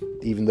 8K,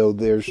 even though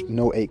there's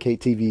no 8K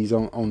TVs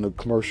on the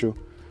commercial.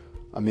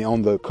 On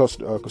the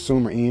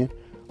consumer end.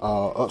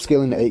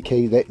 Upscaling to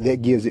 8K,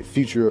 that gives it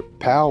future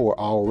power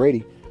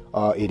already.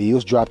 It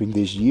is dropping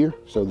this year,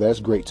 so that's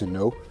great to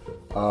know.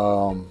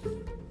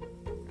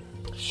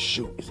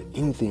 Shoot, is it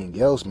anything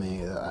else,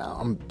 man?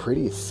 I'm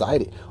pretty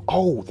excited.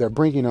 Oh, they're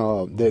bringing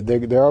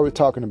they're already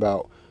talking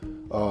about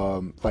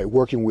like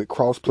working with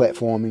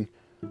cross-platforming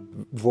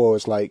for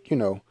it's like,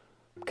 kind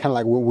of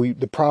like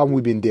the problem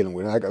we've been dealing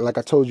with. Like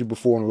I told you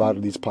before in a lot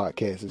of these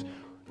podcasts, is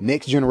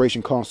next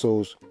generation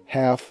consoles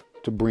have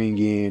to bring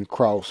in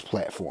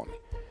cross-platforming.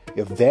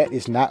 If that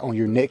is not on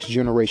your next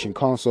generation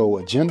console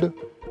agenda,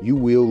 you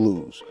will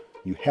lose.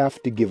 You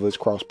have to give us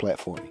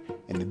cross-platforming.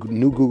 And the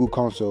new Google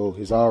console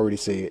has already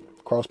said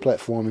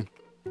cross-platforming,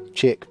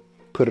 check,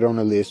 put it on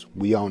the list,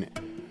 we own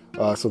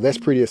it. So that's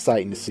pretty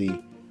exciting to see.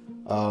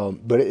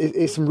 But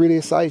it's some really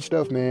exciting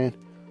stuff, man,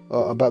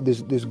 about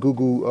this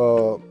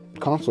Google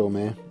console,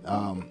 man.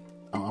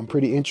 I'm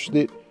pretty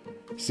interested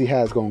to see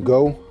how it's going to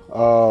go.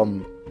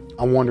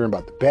 I'm wondering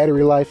about the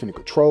battery life and the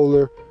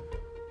controller.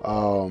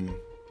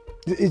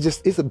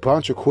 it's a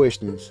bunch of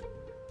questions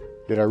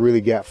that I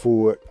really got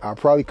for it. I'll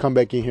probably come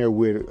back in here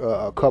with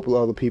a couple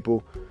of other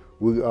people.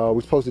 We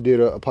supposed to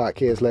do a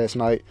podcast last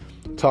night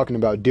talking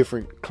about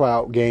different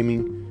cloud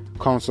gaming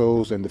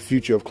consoles and the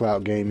future of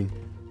cloud gaming.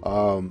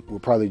 We'll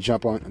probably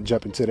jump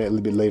into that a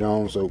little bit later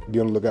on, so be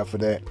on the lookout for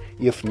that.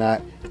 If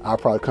not, I'll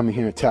probably come in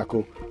here and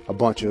tackle a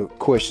bunch of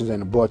questions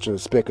and a bunch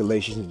of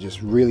speculations and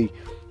just really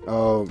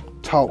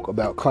talk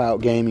about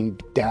cloud gaming,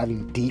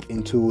 diving deep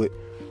into it.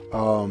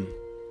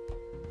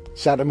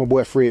 Shout out to my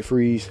boy Fred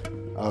Freeze,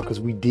 because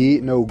we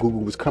did know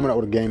Google was coming out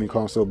with a gaming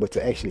console, but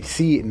to actually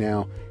see it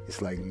now,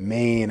 it's like,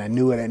 man, I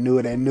knew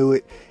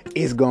it.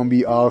 It's gonna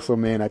be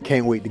awesome, man. I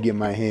can't wait to get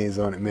my hands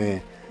on it,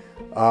 man.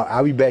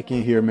 I'll be back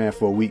in here, man,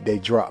 for a weekday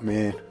drop,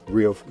 man.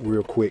 Real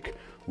quick.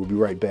 We'll be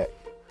right back.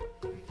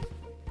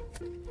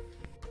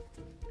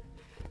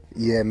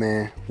 Yeah,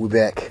 man, we're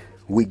back.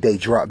 Weekday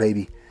drop,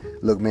 baby.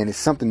 Look, man, it's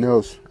something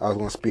else I was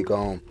gonna speak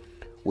on.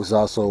 Was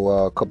also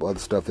a couple other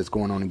stuff that's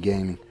going on in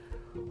gaming.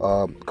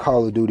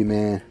 Call of Duty,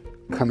 man,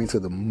 coming to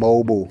the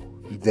mobile.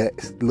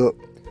 Look,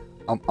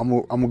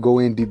 I'm gonna go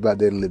in deep about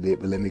that a little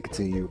bit, but let me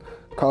continue.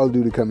 Call of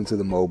Duty coming to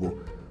the mobile.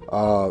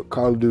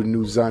 Call of Duty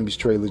new Zombies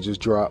trailer just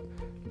dropped.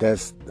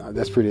 That's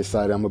pretty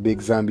exciting. I'm a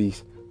big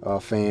Zombies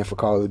fan for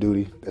Call of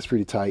Duty. That's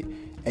pretty tight.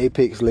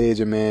 Apex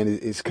Legend, man,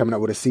 is coming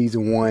out with a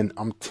season 1.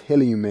 I'm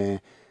telling you,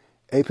 man,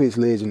 Apex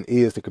Legend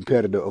is the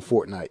competitor of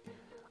Fortnite.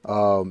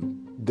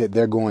 That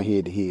they're going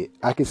head to head.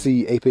 I can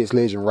see Apex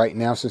Legend right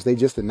now, since they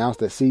just announced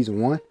that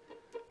season 1.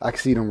 I can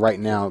see them right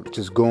now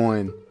just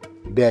going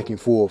back and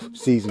forth,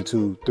 season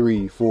 2,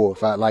 3, 4,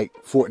 5. Like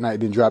Fortnite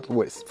been dropped.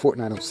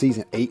 Fortnite on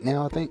season 8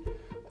 now, I think,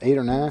 8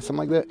 or 9, something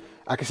like that.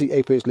 I can see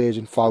Apex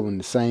Legend following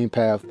the same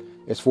path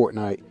as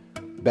Fortnite,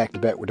 back to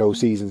back with those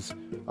seasons.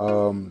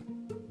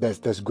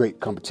 That's great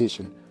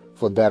competition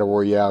for a battle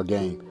royale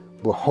game.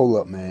 But hold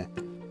up, man,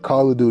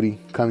 Call of Duty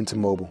coming to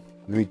mobile.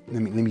 Let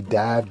me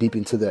dive deep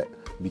into that,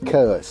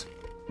 because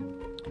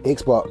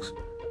Xbox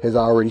has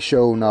already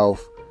shown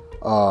off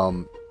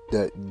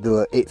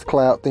the X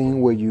Cloud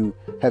thing where you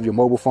have your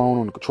mobile phone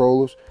on the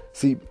controllers.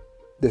 See,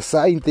 the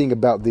exciting thing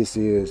about this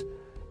is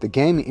the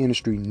gaming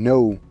industry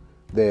know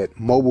that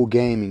mobile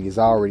gaming is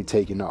already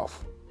taking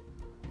off.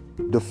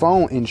 The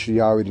phone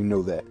industry already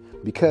know that,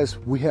 because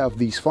we have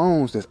these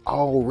phones that's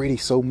already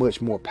so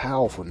much more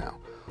powerful now.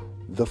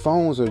 The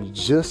phones are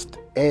just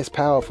as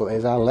powerful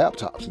as our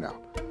laptops now.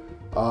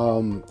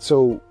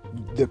 So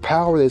the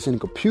power that's in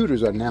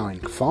computers are now in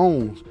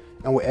phones,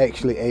 and we're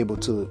actually able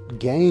to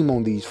game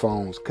on these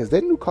phones, because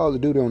that new Call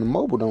of Duty on the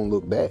mobile don't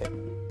look bad.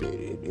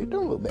 It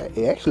don't look bad.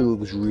 It actually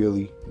looks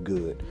really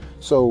good.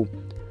 So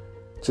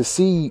to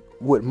see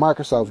what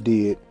Microsoft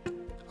did,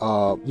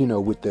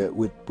 with the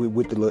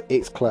little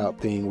X Cloud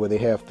thing where they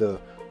have the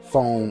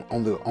phone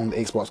on the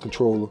Xbox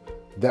controller,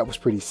 that was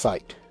pretty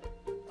psyched.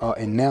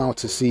 And now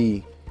to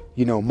see,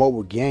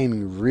 mobile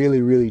gaming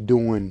really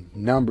doing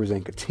numbers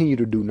and continue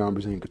to do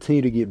numbers and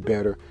continue to get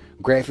better.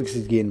 Graphics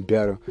is getting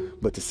better,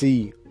 but to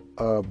see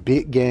a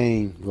big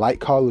game like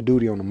Call of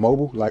Duty on the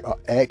mobile, like an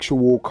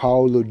actual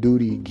Call of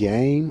Duty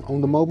game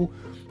on the mobile.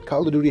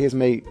 Call of Duty has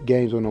made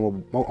games on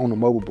the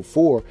mobile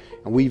before,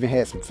 and we even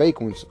had some fake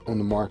ones on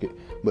the market,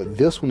 but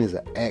this one is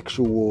an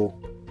actual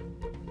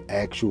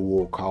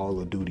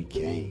Call of Duty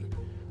game.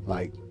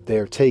 Like,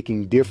 they're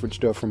taking different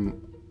stuff from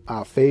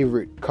our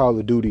favorite Call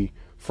of Duty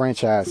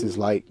franchises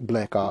like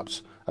Black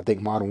Ops, I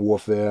think Modern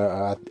Warfare,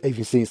 I've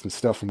even seen some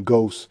stuff from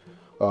Ghost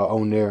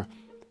on there,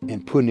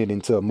 and putting it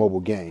into a mobile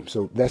game.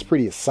 So that's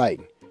pretty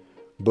exciting.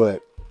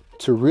 But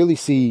to really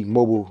see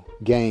mobile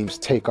games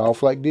take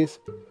off like this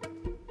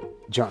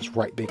jumps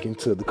right back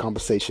into the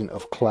conversation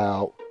of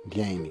cloud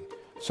gaming.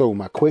 So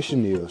my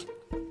question is,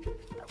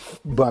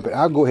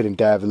 I'll go ahead and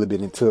dive a little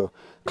bit into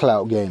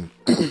cloud gaming.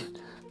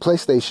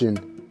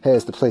 PlayStation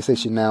has the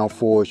PlayStation Now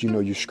for,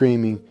 your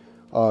streaming,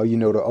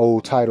 the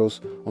old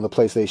titles on the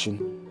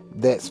PlayStation.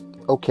 That's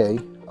okay.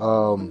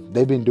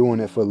 They've been doing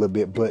that for a little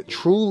bit, but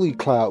truly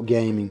cloud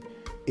gaming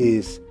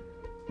is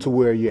to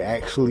where you're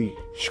actually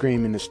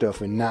streaming the stuff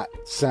and not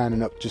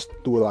signing up just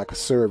through like a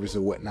service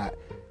or whatnot.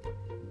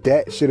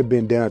 That should have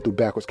been done through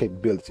backwards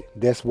capability.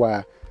 That's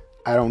why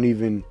I don't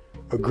even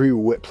agree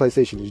with what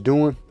PlayStation is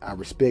doing. I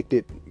respect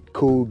it.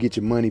 Cool, get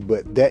your money,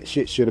 but that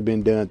shit should have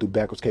been done through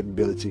backwards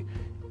capability.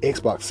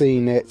 Xbox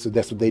seen that, so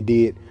that's what they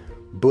did.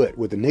 But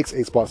what the next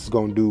Xbox is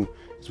going to do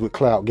is with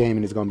cloud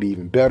gaming is going to be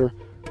even better.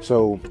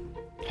 So,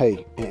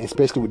 hey, and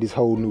especially with this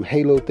whole new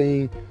Halo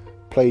thing,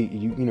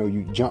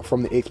 you jump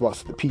from the Xbox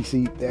to the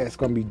PC, that's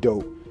going to be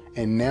dope.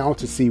 And now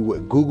to see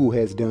what Google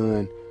has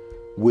done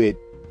with,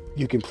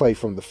 you can play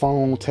from the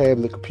phone,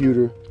 tablet,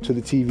 computer to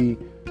the TV,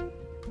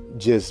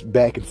 just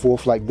back and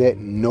forth like that,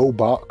 no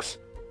box,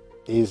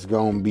 is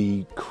going to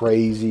be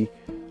crazy.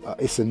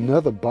 It's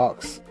another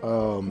box.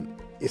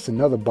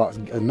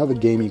 Another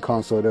gaming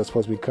console that's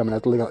supposed to be coming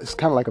out. It's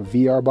kind of like a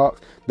VR box,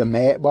 the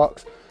Mad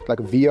Box, like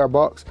a VR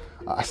box.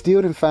 I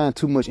still didn't find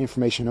too much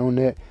information on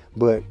that,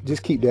 but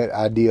just keep that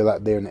idea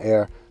out there in the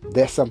air.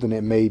 That's something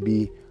that may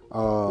be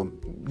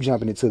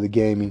jumping into the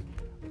gaming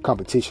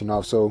competition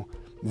also.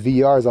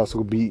 VR is also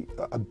going to be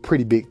a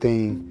pretty big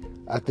thing.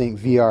 I think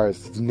VR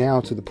is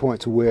now to the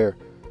point to where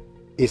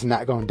it's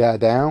not going to die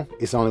down.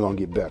 It's only going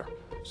to get better.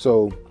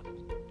 So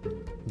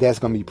that's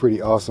going to be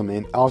pretty awesome.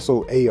 And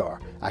also AR.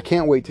 I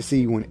can't wait to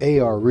see when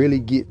AR really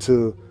get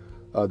to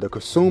the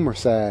consumer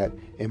side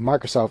and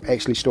Microsoft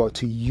actually start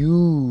to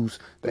use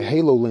the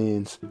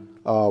HoloLens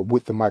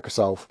with the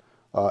Microsoft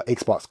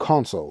Xbox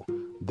console.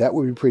 That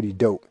would be pretty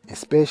dope,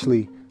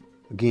 especially,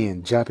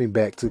 again, jumping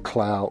back to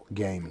cloud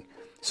gaming.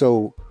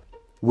 So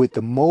with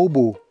the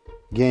mobile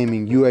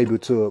gaming, you're able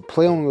to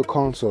play on your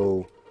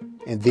console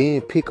and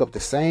then pick up the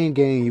same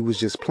game you was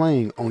just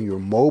playing on your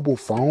mobile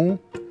phone.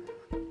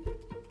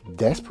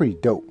 That's pretty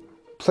dope.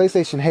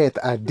 PlayStation had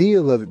the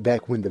ideal of it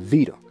back when the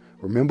Vita.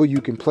 Remember, you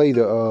can play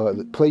your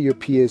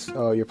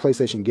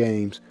PlayStation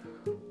games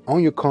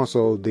on your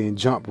console, then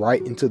jump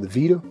right into the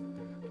Vita.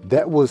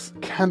 That was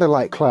kind of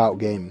like cloud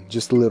gaming,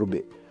 just a little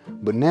bit.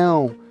 But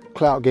now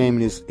cloud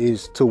gaming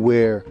is to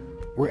where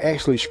we're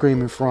actually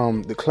streaming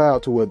from the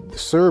cloud to the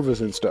servers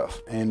and stuff,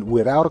 and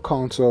without a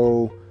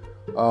console,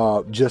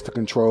 just a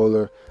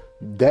controller.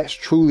 That's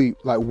truly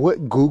like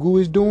what Google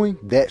is doing.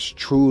 That's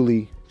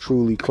truly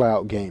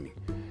cloud gaming.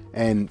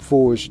 And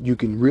you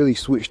can really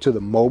switch to the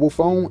mobile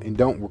phone and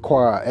don't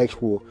require an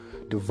actual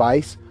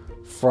device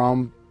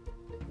from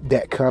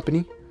that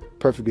company.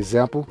 Perfect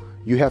example,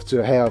 you have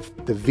to have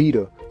the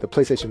Vita, the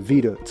PlayStation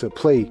Vita, to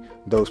play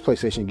those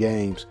PlayStation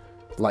games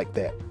like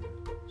that.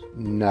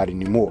 Not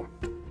anymore.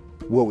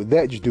 What would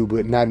that just do?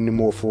 But not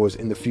anymore for us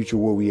in the future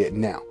where we at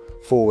now.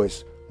 For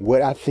us,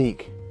 what I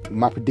think,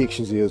 my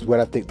predictions is what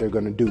I think they're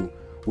going to do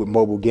with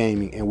mobile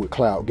gaming and with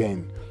cloud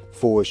gaming.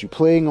 For us, you're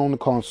playing on the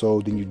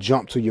console, then you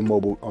jump to your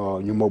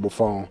mobile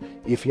phone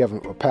if you have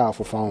a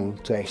powerful phone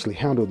to actually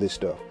handle this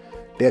stuff.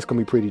 That's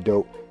gonna be pretty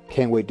dope.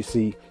 Can't wait to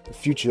see. The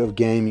future of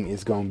gaming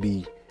is gonna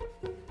be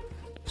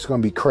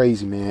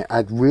crazy, man.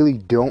 I really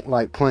don't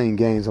like playing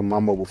games on my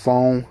mobile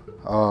phone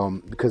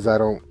because I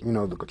don't,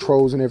 the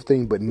controls and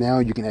everything. But now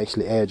you can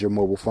actually add your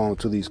mobile phone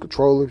to these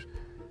controllers.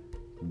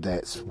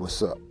 That's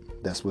what's up.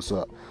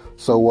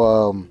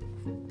 So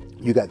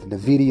you got the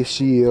NVIDIA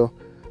Shield.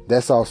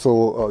 That's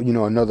also,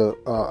 another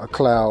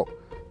cloud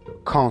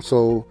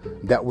console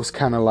that was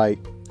kind of like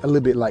a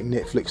little bit like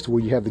Netflix, to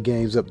where you have the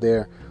games up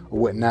there or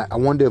whatnot. I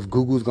wonder if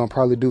Google's gonna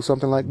probably do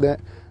something like that.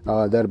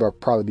 That'll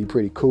probably be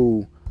pretty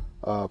cool,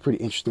 pretty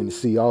interesting to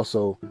see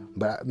also.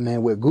 But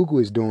man, what Google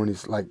is doing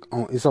is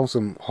it's on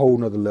some whole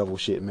nother level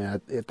shit,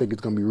 man. I think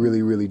it's gonna be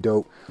really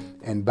dope.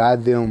 And by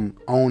them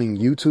owning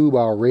YouTube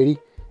already,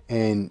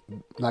 and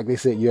like they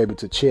said, you're able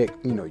to check,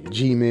 your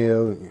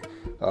Gmail,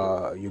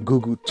 your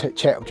Google,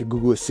 chat with your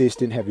Google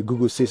Assistant, have your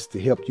Google Assistant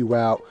to help you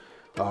out,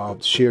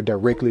 share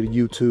directly to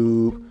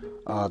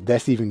YouTube.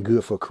 That's even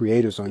good for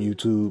creators on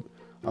YouTube.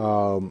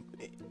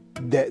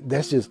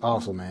 That's just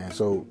awesome, man.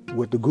 So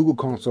what the Google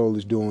console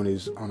is doing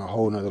is on a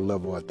whole nother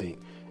level, I think.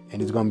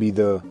 And it's going to be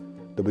the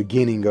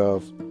beginning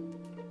of,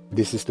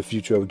 this is the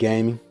future of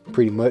gaming,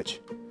 pretty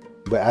much.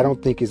 But I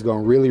don't think it's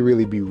going to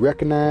really be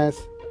recognized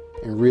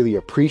and really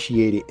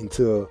appreciate it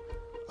until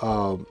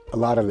a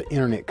lot of the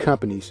internet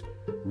companies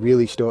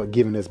really start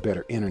giving us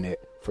better internet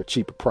for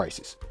cheaper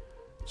prices.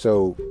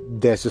 So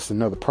that's just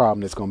another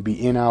problem that's going to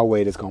be in our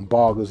way, that's going to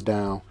bog us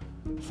down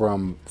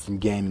from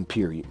gaming,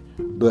 period.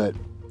 But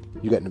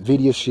you got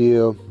NVIDIA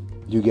Shield,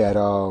 you got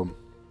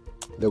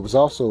there was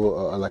also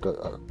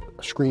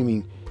a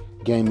streaming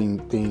gaming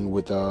thing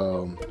with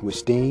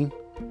Steam.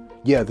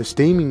 Yeah, the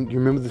steaming. You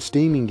remember the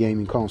steaming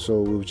gaming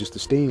console? It was just the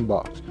Steam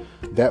box.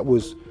 That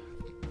was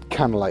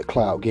kind of like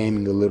cloud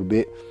gaming a little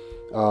bit.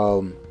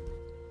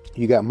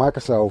 You got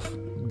Microsoft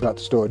about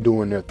to start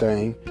doing their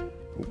thing,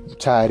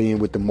 tied in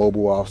with the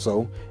mobile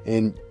also.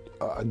 And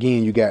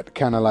again, you got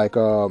kind of like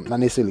not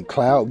necessarily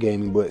cloud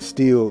gaming, but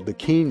still the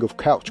king of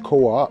couch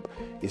co-op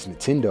is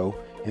Nintendo.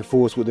 And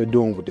for us, what they're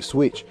doing with the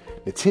Switch,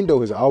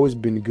 Nintendo has always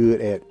been good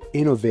at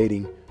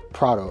innovating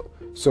product.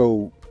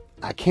 So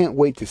I can't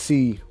wait to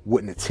see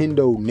what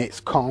Nintendo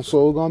next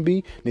console gonna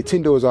be.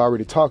 Nintendo is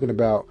already talking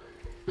about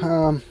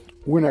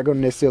we're not gonna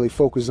necessarily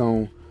focus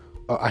on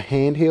a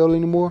handheld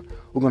anymore.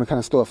 We're gonna kind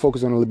of start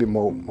focusing on a little bit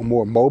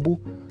more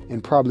mobile,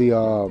 and probably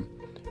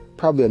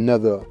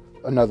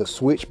another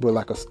Switch, but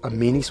like a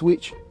mini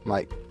Switch,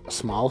 like a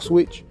small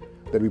Switch.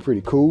 That'd be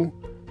pretty cool.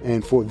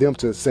 And for them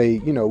to say,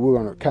 we're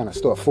gonna kind of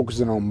start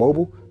focusing on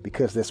mobile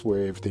because that's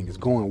where everything is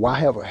going. Why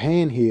have a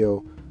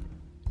handheld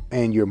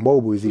and your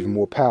mobile is even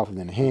more powerful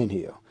than a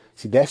handheld?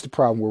 See, that's the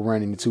problem we're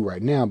running into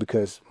right now,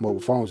 because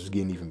mobile phones is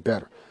getting even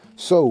better.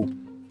 So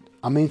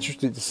I'm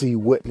interested to see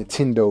what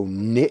Nintendo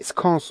next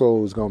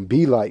console is going to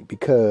be like,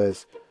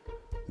 because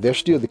they're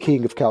still the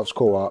king of couch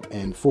co-op,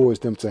 and for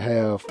them to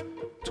have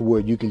to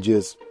where you can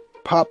just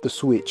pop the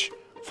Switch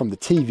from the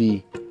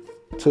TV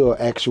to an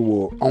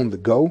actual on the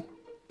go,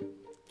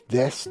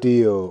 that's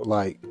still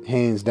like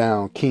hands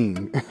down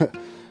king.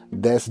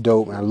 That's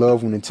dope, and I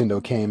love when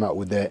Nintendo came out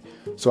with that.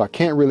 So I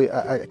can't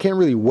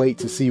really wait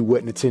to see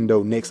what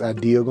Nintendo next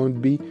idea going to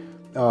be,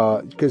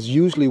 because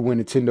usually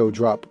when Nintendo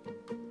drop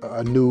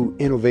a new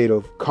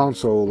innovative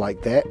console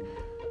like that,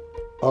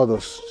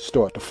 others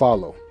start to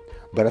follow.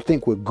 But I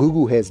think what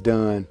Google has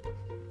done,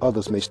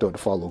 others may start to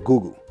follow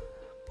Google.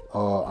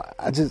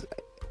 I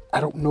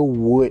don't know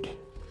what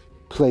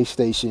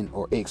PlayStation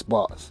or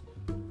Xbox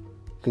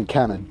can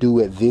kind of do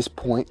at this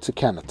point to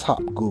kind of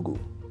top Google.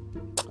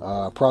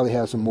 Probably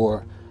have some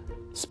more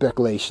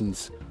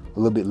speculations a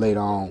little bit later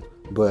on,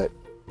 but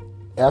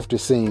after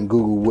seeing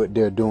Google what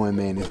they're doing,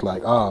 man, it's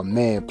like, oh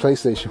man,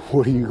 PlayStation,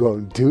 what are you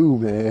gonna do,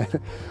 man?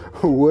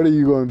 What are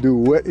you gonna do?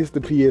 What is the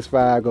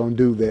PS5 gonna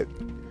do that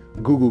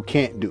Google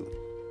can't do?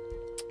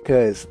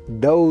 Because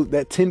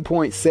that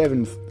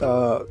 10.7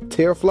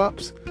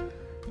 teraflops,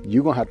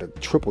 you're gonna have to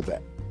triple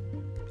that.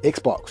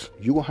 Xbox,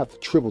 you're gonna have to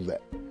triple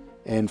that.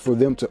 And for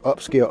them to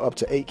upscale up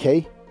to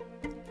 8K,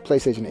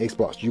 PlayStation and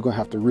Xbox, you're gonna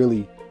have to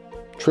really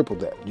triple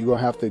that. You're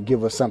gonna have to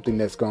give us something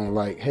that's gonna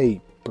like,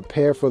 hey,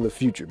 prepare for the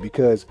future,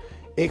 because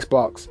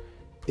Xbox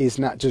is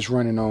not just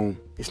running on,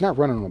 it's not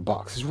running on a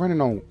box, it's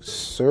running on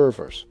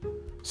servers.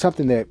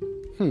 Something that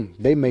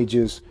they may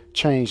just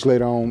change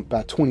later on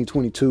by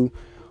 2022,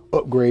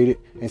 upgrade it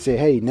and say,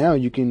 hey, now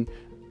you can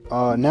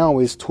now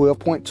it's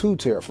 12.2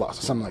 teraflops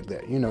or something like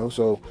that, you know.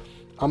 So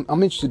I'm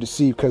interested to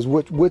see, because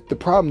what the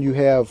problem you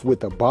have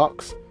with the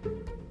box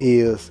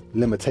is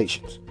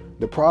limitations.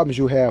 The problems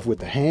you have with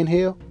the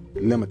handheld,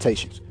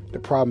 limitations. The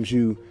problems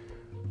you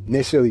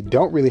necessarily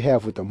don't really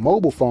have with the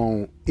mobile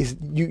phone is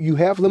you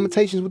have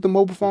limitations with the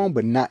mobile phone,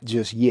 but not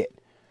just yet,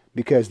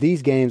 because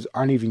these games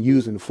aren't even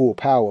using the full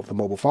power of the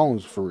mobile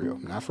phones for real,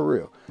 not for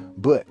real.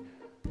 But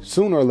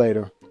sooner or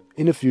later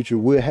in the future,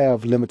 we'll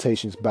have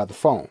limitations by the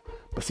phone.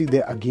 But see,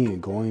 that again,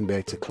 going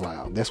back to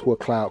cloud, that's where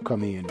cloud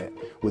come in at.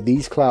 With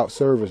these cloud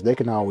servers, they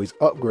can always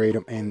upgrade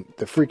them, and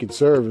the freaking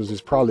servers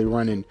is probably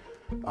running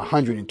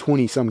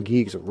 120 some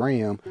gigs of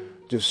RAM,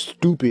 just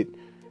stupid,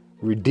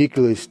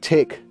 ridiculous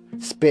tech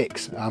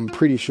specs. I'm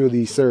pretty sure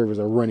these servers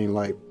are running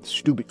like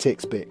stupid tech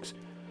specs.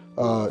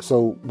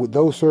 So with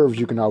those servers,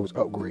 you can always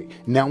upgrade.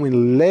 Now,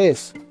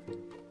 unless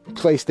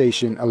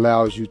PlayStation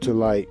allows you to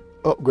like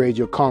upgrade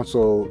your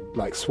console,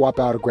 like swap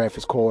out a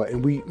graphics card,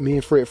 and me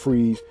and Fred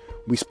Freeze,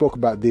 we spoke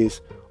about this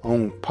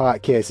on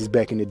podcasts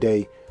back in the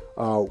day,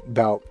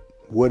 about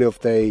what if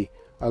they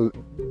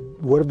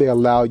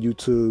allow you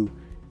to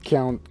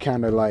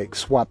kind of like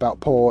swap out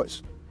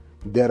parts.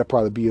 That'll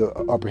probably be a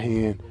upper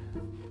hand.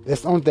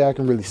 That's the only thing I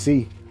can really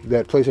see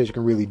that PlayStation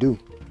can really do,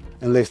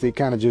 unless they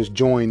kind of just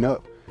join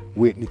up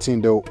with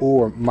Nintendo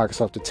or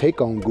Microsoft to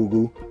take on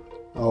Google,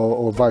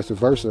 or vice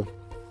versa.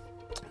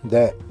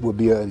 That would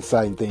be an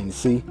exciting thing to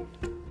see.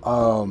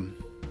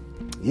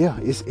 Yeah,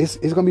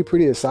 it's gonna be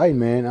pretty exciting,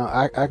 man.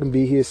 I can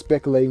be here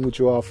speculating with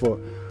you all for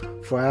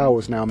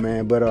hours now,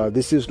 man. But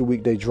this is the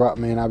weekday drop,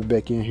 man. I'll be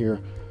back in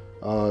here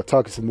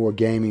talking some more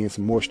gaming and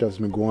some more stuff that's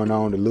been going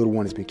on. The little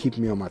one has been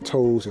keeping me on my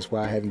toes. That's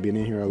why I haven't been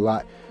in here a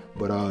lot.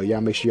 But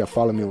y'all make sure y'all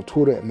follow me on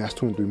Twitter at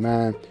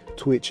Master23Mind,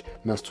 Twitch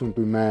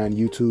Master23Mind,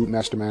 YouTube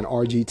Mastermind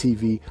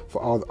RGTV for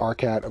all the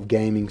archive of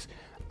gamings.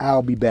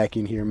 I'll be back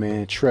in here,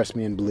 man. Trust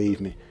me and believe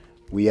me.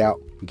 We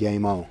out.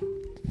 Game on.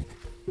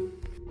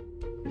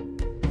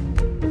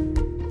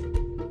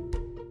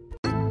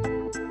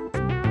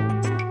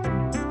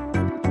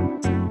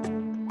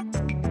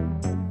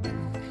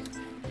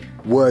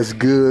 What's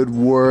good,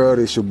 world?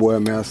 It's your boy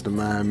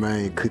Mastermind,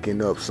 man, cooking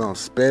up something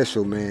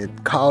special, man.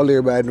 Call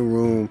everybody in the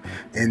room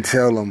and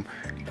tell them,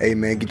 hey,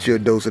 man, get you a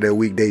dose of that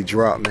weekday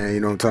drop, man.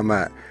 You know what I'm talking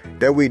about?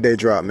 That weekday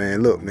drop,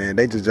 man. Look, man,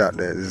 they just dropped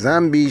that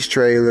Zombies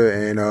trailer,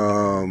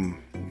 and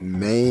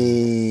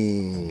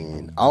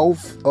man,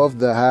 off of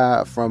the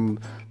high from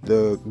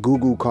the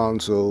Google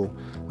console,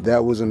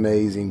 that was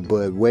amazing.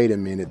 But wait a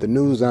minute, the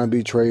new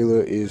Zombie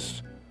trailer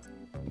is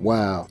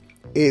wow.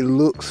 It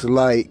looks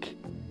like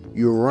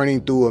you're running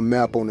through a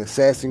map on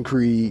Assassin's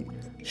Creed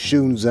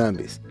shooting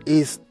zombies.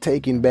 It's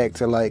taken back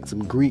to like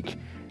some Greek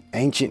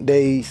ancient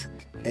days,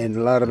 and a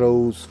lot of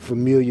those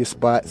familiar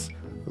spots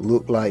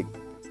look like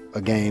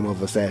a game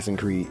of Assassin's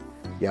Creed.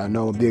 Y'all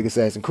know I'm a big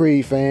Assassin's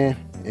Creed fan,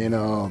 and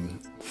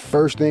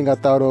first thing I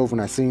thought of when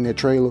I seen that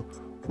trailer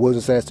was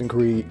Assassin's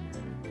Creed,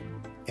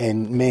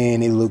 and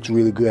man, it looked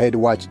really good. I had to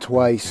watch it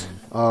twice.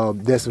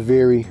 That's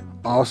very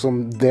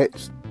awesome.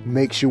 That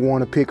makes you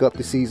want to pick up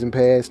the season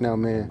pass now,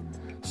 man.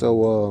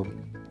 So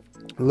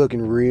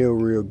looking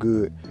real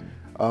good.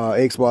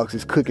 Xbox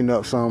is cooking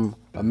up some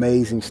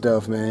amazing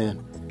stuff,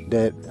 man,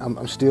 that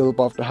I'm still up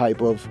off the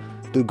hype of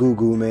the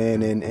Google,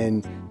 man,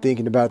 and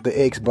thinking about the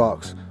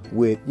Xbox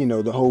with, you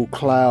know, the whole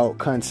cloud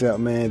concept,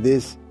 man.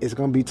 This is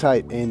gonna be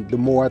tight, and the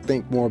more I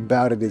think more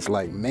about it, it's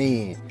like,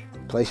 man,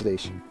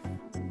 PlayStation,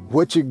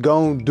 what you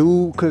gonna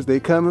do? Cause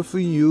they coming for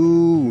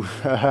you.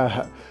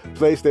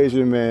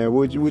 PlayStation, man,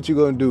 what you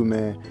gonna do,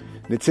 man?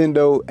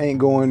 Nintendo ain't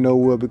going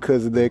nowhere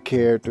because of their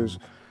characters.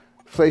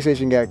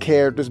 PlayStation got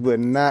characters, but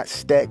not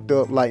stacked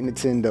up like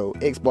Nintendo.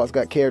 Xbox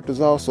got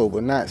characters also,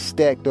 but not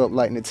stacked up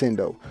like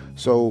Nintendo.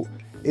 So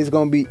it's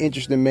gonna be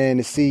interesting, man,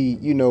 to see,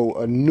 you know,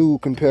 a new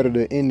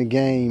competitor in the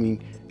gaming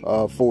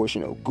for,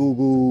 you know,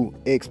 Google,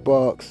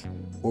 Xbox,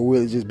 or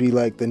will it just be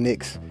like the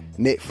next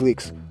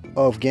Netflix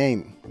of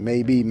gaming?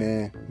 Maybe,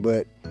 man.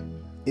 But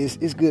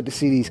it's good to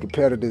see these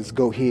competitors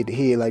go head to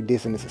head like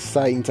this, and it's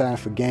exciting time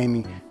for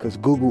gaming because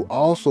Google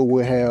also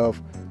will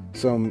have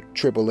some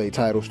AAA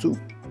titles too.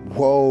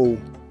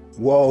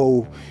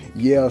 Whoa,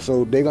 yeah.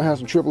 So they're gonna have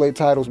some AAA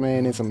titles,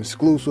 man, and some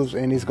exclusives,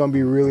 and it's gonna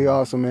be really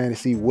awesome, man, to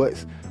see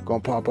what's gonna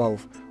pop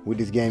off with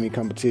this gaming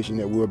competition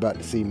that we're about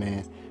to see,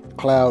 man.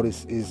 Cloud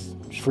is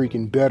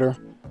freaking better.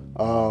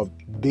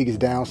 Biggest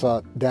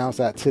downside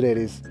to that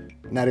is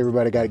not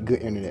everybody got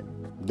good internet.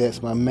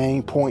 That's my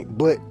main point.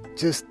 But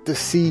just to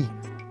see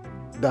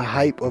the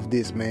hype of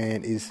this,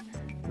 man, is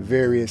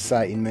very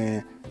exciting,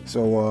 man.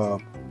 So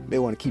they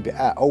want to keep an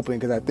eye open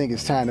because I think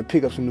it's time to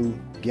pick up some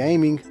new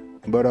gaming.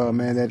 But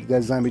man,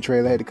 that zombie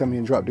trailer had to come in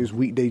and drop this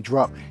weekday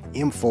drop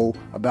info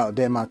about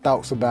that. My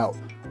thoughts about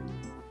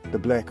the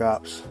Black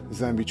Ops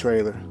zombie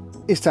trailer.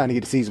 It's time to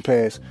get the season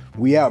pass.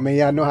 We out, man.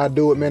 Y'all know how to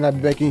do it, man. I'll be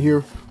back in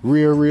here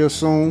real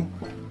soon.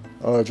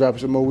 Dropping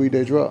some more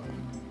weekday drop.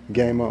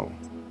 Game on.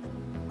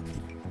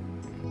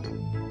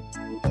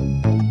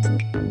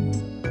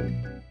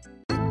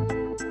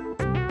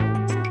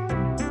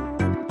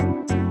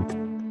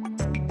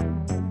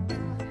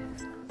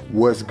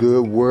 What's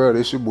good, world?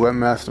 It's your boy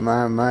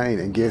Mastermind Mind,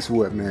 and guess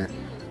what, man?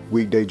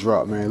 Weekday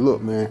drop, man.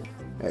 Look, man,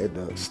 I had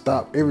to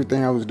stop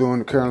everything I was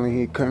doing currently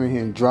here, come in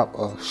here and drop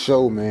a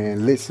show,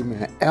 man. Listen,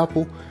 man,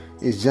 Apple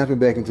is jumping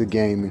back into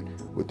gaming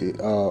with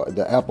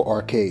the Apple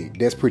Arcade.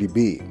 That's pretty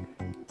big.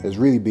 That's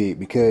really big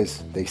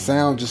because they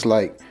sound just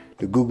like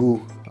the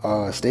Google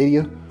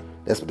Stadia.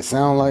 That's what they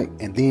sound like.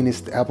 And then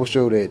it's the Apple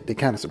show that they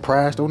kind of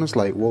surprised on us,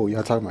 like, whoa,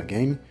 y'all talking about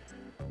gaming?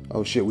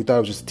 Oh shit, we thought it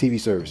was just a TV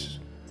service.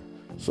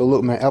 So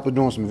look, man, Apple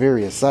doing some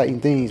very exciting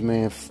things,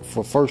 man,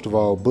 for first of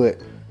all, but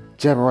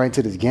jumping right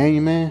into this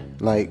game, man,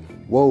 like,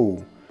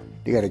 whoa,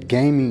 they got a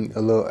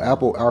little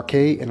Apple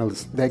Arcade, and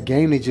that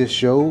game they just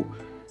showed,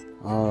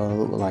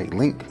 like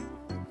Link,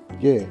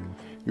 yeah.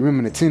 You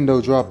remember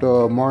Nintendo dropped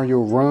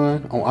Mario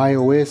Run on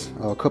iOS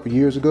a couple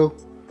years ago?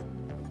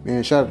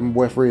 Man, shout out to my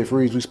boy Fred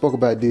Freeze. We spoke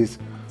about this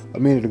a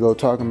minute ago,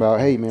 talking about,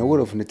 hey, man, what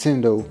if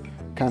Nintendo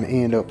kind of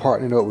end up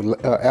partnering up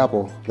with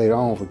Apple later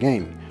on for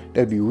gaming?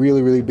 That'd be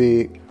really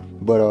big.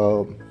 But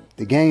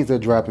the games they're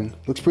dropping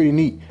looks pretty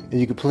neat, and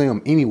you can play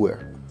them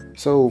anywhere.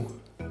 So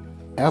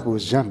Apple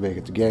is jumping back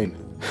into gaming.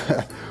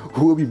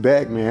 We'll be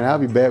back, man. I'll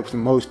be back with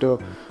some more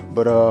stuff.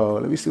 But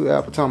let me see what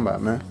Apple talking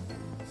about, man.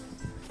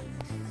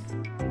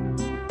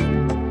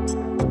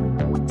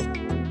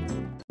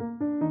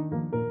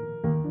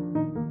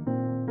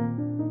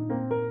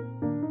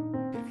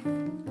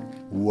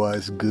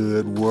 What's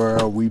good,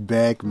 world? We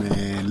back,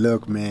 man.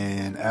 Look,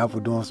 man, Apple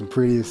doing some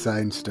pretty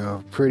exciting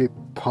stuff. Pretty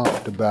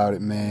pumped about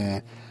it,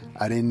 man.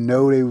 I didn't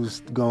know they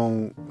was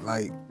gonna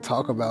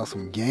talk about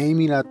some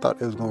gaming. I thought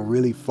they was gonna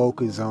really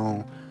focus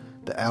on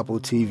the Apple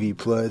TV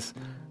Plus.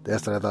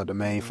 That's what I thought the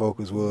main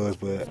focus was.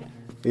 But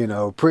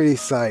pretty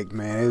psyched,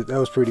 man. That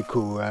was pretty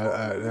cool.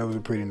 That was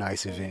a pretty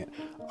nice event.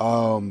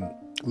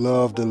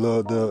 Love the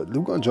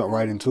we're gonna jump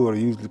right into it. I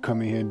usually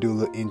come in here and do a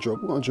little intro.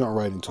 We're gonna jump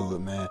right into it,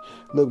 man.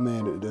 Look,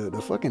 man,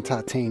 the fucking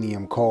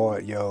titanium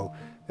card, yo,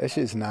 that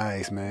shit's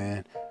nice,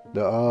 man.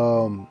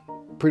 The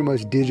pretty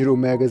much digital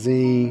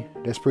magazine,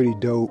 that's pretty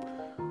dope.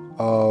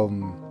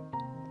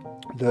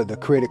 The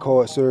credit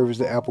card service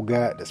that Apple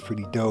got, that's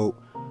pretty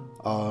dope.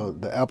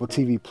 The Apple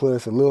TV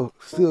Plus, still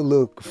a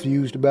little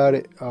confused about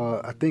it.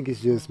 I think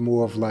it's just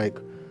more of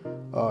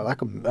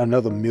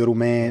another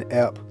middleman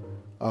app.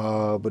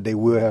 But they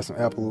will have some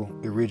Apple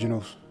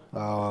originals.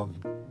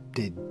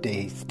 They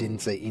didn't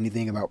say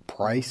anything about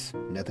price,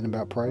 nothing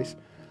about price.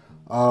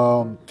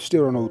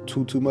 Still don't know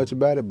too much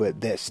about it, but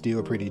that's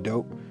still pretty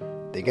dope.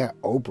 They got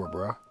Oprah,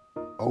 bro.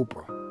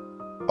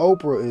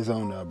 Oprah is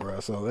on there,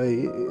 bro. So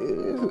hey,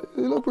 it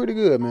look pretty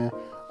good, man.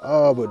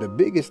 But the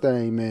biggest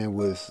thing, man,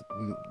 was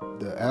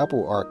the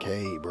Apple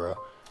Arcade, bro.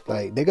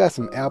 Like, they got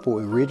some Apple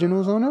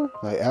originals on there,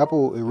 like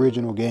Apple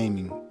original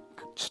gaming,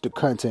 just the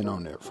content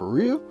on there for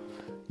real.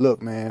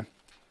 Look, man,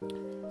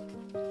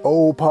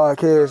 old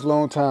podcast,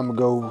 long time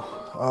ago,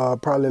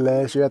 probably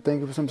last year, I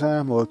think it was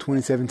sometime, or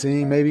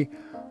 2017 maybe.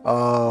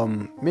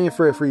 Me and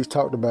Fred Freeze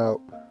talked about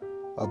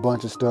a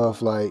bunch of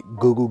stuff like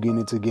Google getting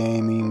into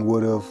gaming.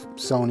 What if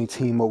Sony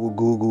team up with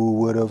Google?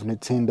 What if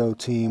Nintendo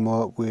team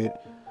up with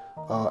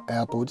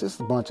Apple? Just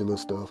a bunch of little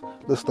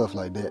stuff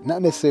like that.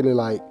 Not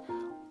necessarily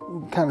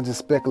kind of just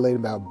speculating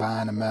about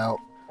buying them out,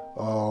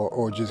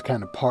 or just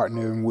kind of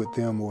partnering with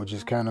them, or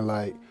just kind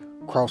of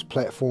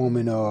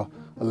cross-platforming or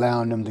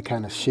allowing them to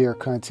kind of share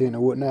content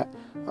or whatnot.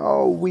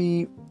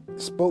 We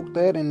spoke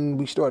that, and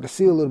we started to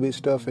see a little bit of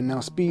stuff, and now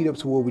speed up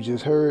to what we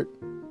just heard.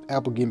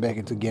 Apple getting back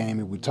into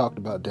gaming. We talked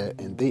about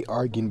that, and they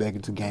are getting back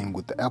into gaming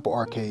with the Apple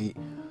Arcade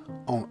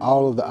on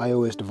all of the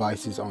iOS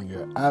devices, on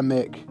your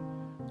iMac,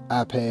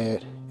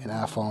 iPad, and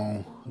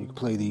iPhone. You can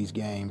play these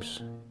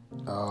games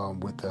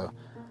with the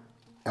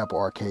Apple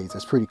Arcades.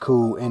 That's pretty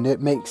cool, and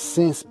that makes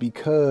sense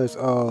because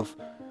of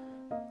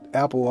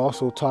Apple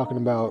also talking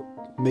about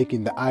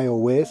making the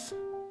iOS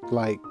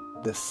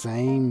the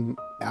same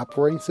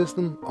operating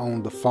system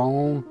on the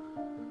phone,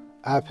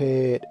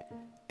 iPad,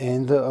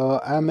 and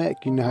the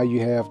iMac. You know how you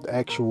have the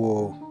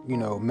actual,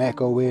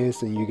 Mac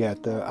OS, and you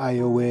got the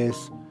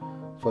iOS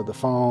for the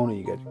phone, and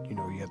you got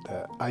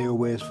the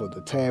iOS for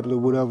the tablet,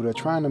 whatever. They're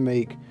trying to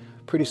make,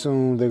 pretty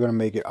soon they're going to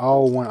make it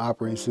all one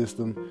operating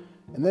system,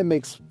 and that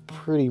makes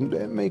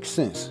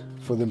sense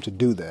for them to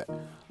do that.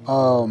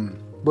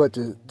 But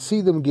to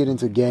see them get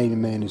into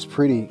gaming, man, is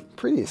pretty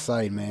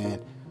exciting, man.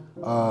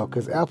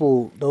 Because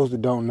Apple, those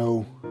that don't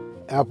know,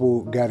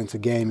 Apple got into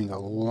gaming a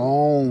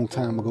long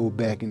time ago,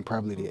 back in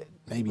probably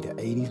maybe the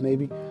 80s,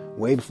 maybe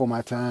way before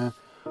my time.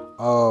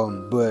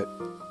 But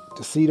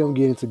to see them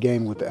get into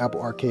gaming with the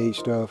Apple Arcade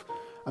stuff,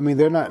 I mean,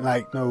 they're not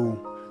like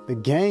the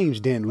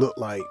games didn't look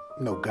like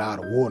God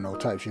of War, no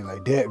type shit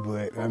like that.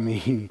 But I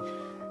mean,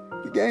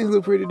 the games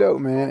look pretty dope,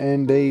 man,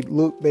 and they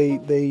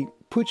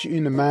put you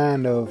in the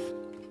mind of.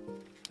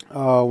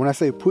 When I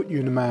say put you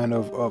in the mind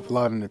of a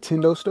lot of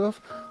Nintendo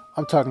stuff,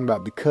 I'm talking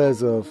about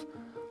because of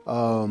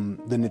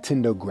the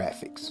Nintendo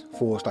graphics.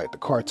 For it's like the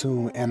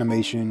cartoon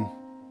animation,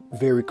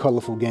 very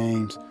colorful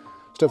games,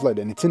 stuff like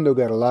that. Nintendo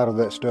got a lot of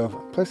that stuff.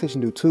 PlayStation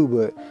do too,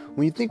 but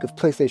when you think of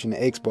PlayStation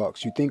and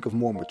Xbox, you think of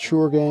more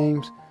mature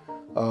games,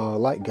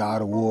 like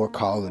God of War,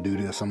 Call of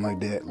Duty, or something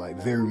like that,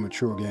 like very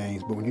mature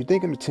games. But when you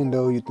think of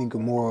Nintendo, you think of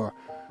more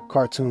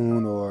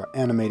cartoon or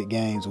animated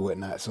games or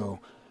whatnot.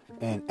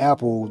 And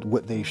Apple,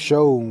 what they've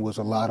shown was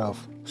a lot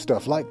of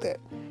stuff like that.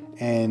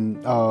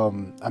 And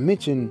I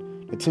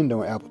mentioned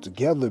Nintendo and Apple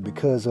together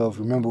because of,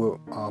 remember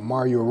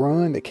Mario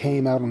Run that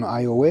came out on the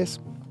iOS?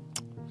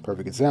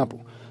 Perfect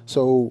example.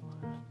 So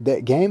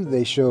that game that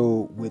they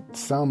showed with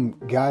some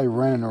guy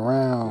running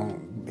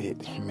around,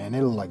 it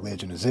looked like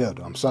Legend of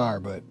Zelda. I'm sorry,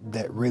 but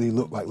that really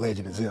looked like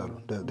Legend of Zelda.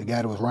 The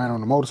guy that was riding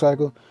on a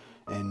motorcycle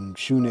and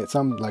shooting at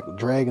something like a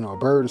dragon or a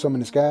bird or something in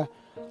the sky,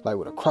 like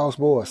with a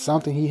crossbow or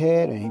something he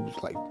had, and he was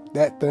like,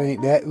 that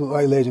looked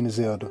like Legend of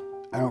Zelda.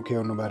 I don't care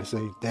what nobody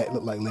say, that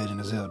looked like Legend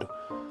of Zelda.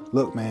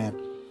 Look, man,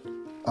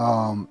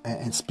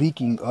 and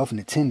speaking of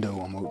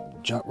Nintendo, I'm gonna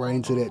jump right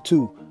into that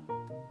too.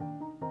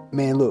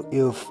 Man, look,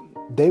 if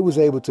they was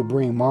able to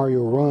bring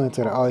Mario Run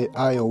to the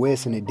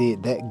iOS and it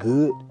did that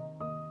good,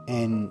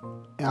 and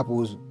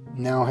Apple's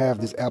now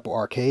have this Apple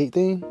Arcade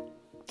thing,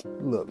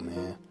 look,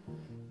 man,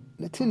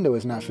 Nintendo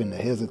is not finna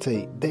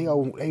hesitate.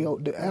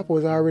 Apple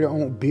has already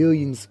owned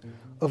billions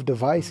of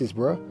devices,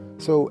 bro.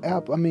 So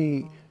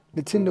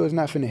Nintendo is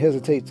not finna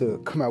hesitate to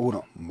come out with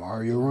a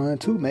Mario Run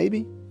 2,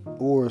 maybe,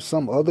 or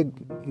some other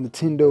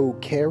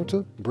Nintendo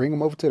character, bring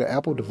them over to the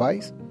Apple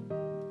device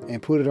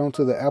and put it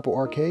onto the Apple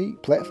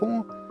Arcade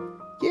platform.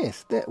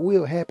 Yes, that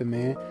will happen,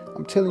 man.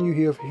 I'm telling you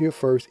here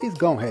first, it's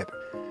gonna happen.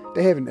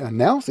 They haven't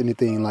announced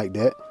anything like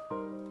that.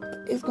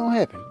 It's gonna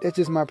happen. That's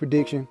just my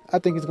prediction. I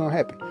think it's gonna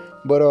happen.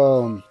 But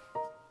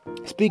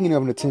speaking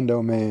of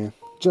Nintendo, man,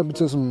 jump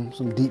into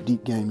some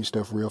deep gaming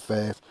stuff real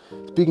fast.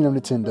 Speaking of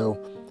Nintendo,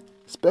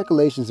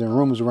 speculations and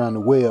rumors around the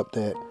web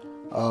that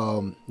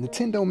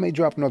Nintendo may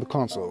drop another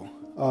console.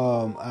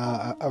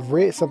 I've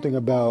read something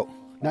about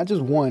not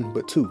just one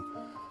but two.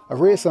 I've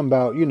read something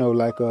about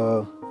like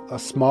a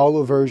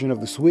smaller version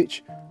of the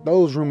Switch.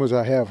 Those rumors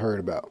I have heard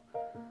about.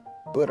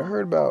 But I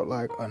heard about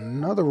like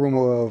another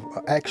rumor of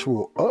an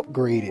actual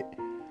upgraded,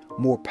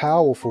 more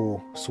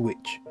powerful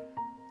Switch.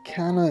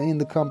 Kind of in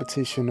the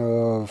competition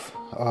of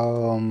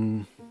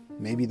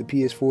maybe the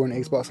PS4 and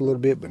Xbox a little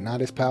bit, but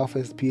not as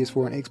powerful as the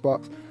PS4 and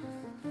Xbox.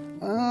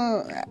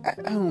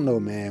 I don't know,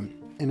 man.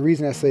 And the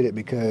reason I say that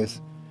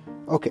because,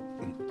 okay,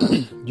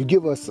 you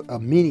give us a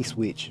mini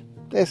Switch.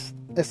 That's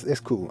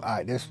cool. All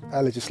right,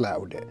 I'll let you slide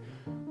with that.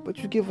 But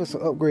you give us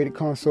an upgraded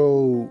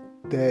console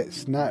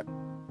that's not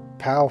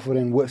powerful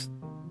than what's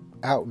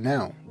out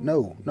now.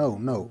 No.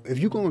 If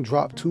you're gonna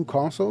drop two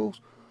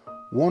consoles,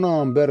 one of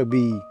them better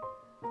be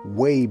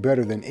way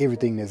better than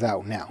everything that's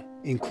out now,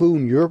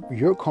 including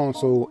your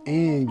console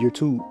and your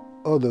two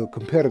other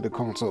competitor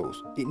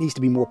consoles. It needs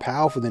to be more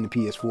powerful than the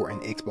PS4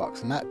 and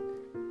Xbox, not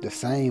the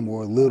same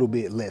or a little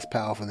bit less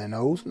powerful than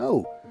those.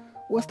 No.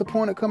 What's the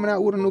point of coming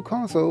out with a new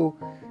console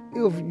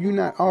if you're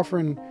not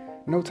offering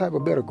no type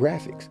of better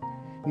graphics?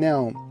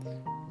 Now,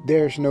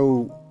 there's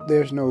no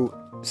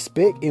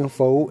spec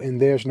info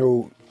and there's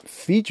no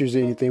features or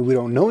anything. We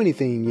don't know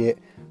anything yet,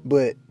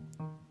 but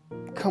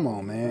come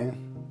on, man.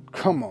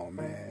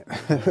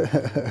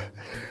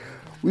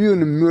 We're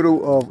in the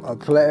middle of a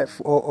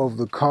platform of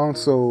the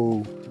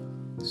console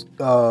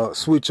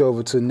switch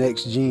over to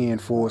next gen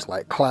for us,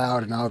 like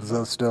cloud and all this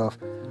other stuff.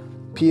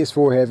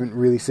 PS4 haven't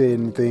really said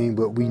anything,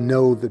 but we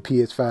know the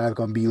PS5 is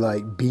gonna be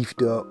like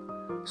beefed up,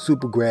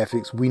 super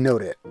graphics. We know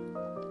that.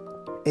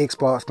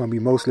 Xbox gonna be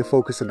mostly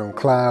focusing on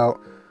cloud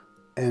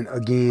and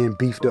again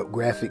beefed up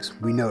graphics.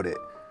 We know that.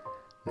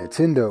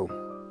 Nintendo,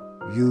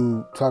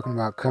 you talking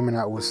about coming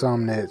out with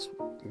something that's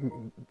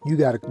you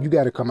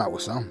gotta come out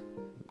with something.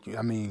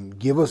 I mean,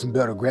 give us some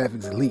better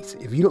graphics at least.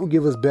 If you don't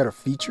give us better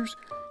features,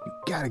 you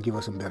gotta give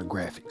us some better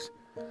graphics,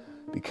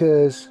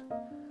 because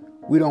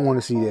we don't want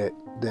to see that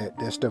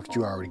stuff that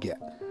you already got.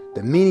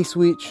 The mini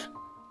Switch,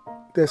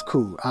 that's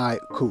cool. Alright,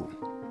 cool.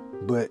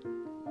 But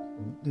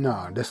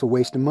nah, that's a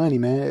waste of money,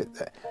 man.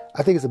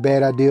 I think it's a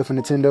bad idea for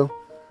Nintendo.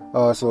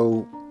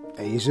 So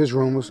Hey, it's just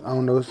rumors. I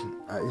don't know.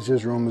 It's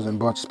just rumors and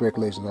a bunch of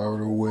speculations all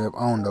over the web.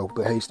 I don't know.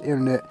 But hey, it's the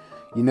internet.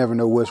 You never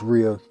know what's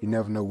real. You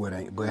never know what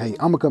ain't. But hey,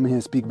 I'm going to come in here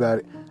and speak about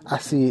it. I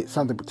see it,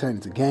 something pertaining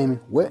to gaming.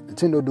 What?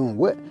 Nintendo doing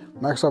what?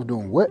 Microsoft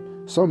doing what?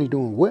 Sony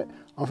doing what?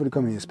 I'm going to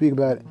come in here and speak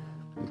about it.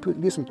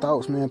 And get some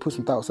thoughts, man. Put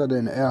some thoughts out there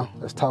in the air.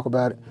 Let's talk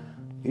about it.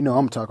 You know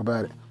I'm going to talk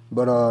about it.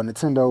 But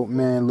Nintendo,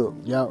 man, look,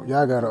 y'all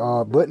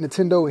gotta. But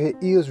Nintendo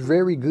is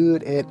very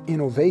good at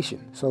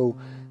innovation. So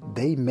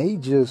they may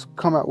just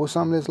come out with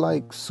something that's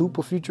like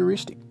super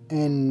futuristic,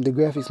 and the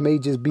graphics may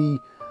just be,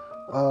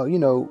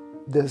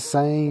 the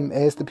same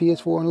as the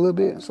PS4 in a little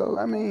bit. So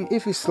I mean,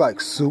 if it's like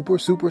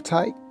super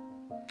tight,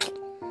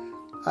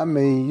 I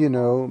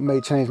may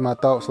change my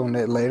thoughts on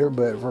that later.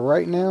 But for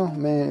right now,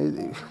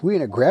 man, we're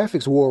in a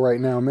graphics war right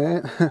now,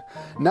 man.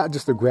 Not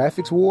just a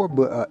graphics war,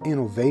 but an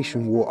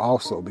innovation war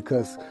also.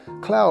 Because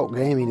cloud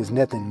gaming is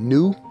nothing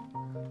new,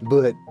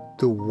 but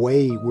the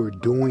way we're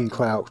doing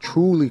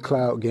truly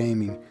cloud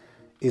gaming,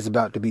 is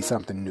about to be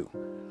something new.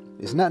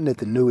 It's not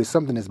nothing new. It's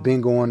something that's been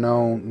going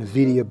on.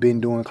 NVIDIA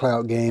been doing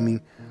cloud gaming.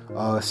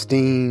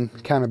 Steam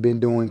kind of been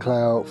doing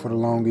cloud for the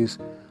longest.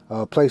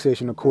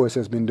 PlayStation, of course,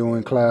 has been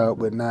doing cloud,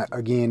 but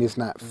it's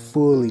not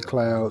fully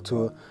cloud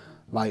to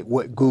like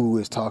what Google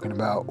is talking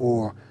about,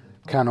 or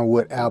kind of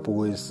what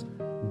Apple is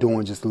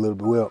doing just a little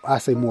bit. Well, I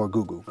say more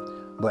Google,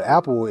 but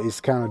Apple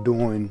is kind of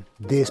doing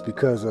this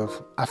because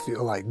I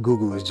feel like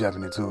Google is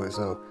jumping into it.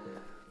 So,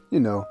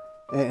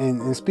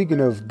 and speaking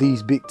of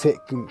these big tech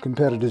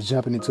competitors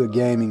jumping into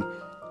gaming,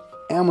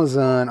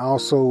 Amazon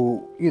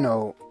also,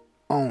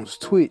 owns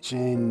Twitch.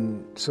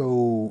 And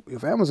so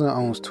if Amazon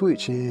owns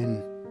Twitch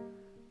and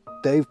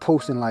they've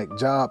posting like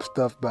job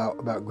stuff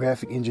about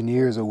graphic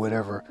engineers or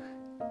whatever,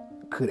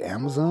 could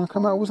Amazon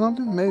come out with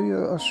something? Maybe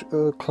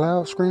a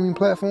cloud streaming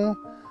platform?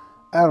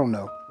 I don't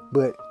know.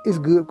 But it's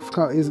good.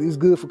 It's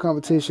good for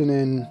competition,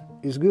 and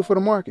it's good for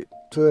the market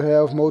to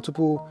have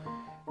multiple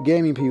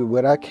gaming people.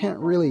 But I can't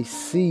really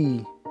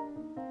see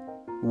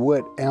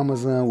what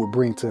Amazon would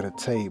bring to the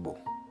table.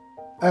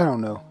 I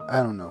don't know.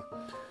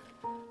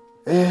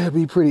 It'd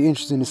be pretty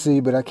interesting to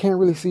see, but I can't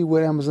really see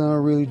what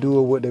Amazon really do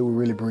or what they would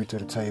really bring to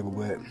the table.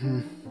 But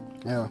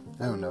I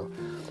don't know.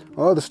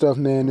 Other stuff,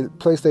 man. The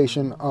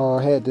PlayStation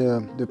had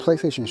the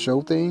PlayStation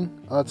show thing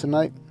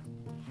tonight.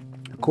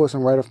 Of course,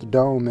 I'm right off the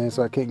dome, man,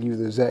 so I can't give you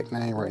the exact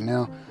name right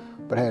now.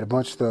 But I had a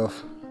bunch of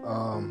stuff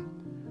I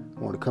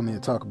wanted to come in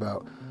and talk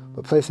about.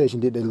 But PlayStation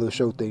did their little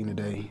show thing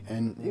today,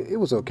 and it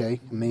was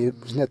okay. I mean,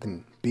 it was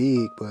nothing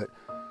big, but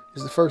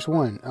it's the first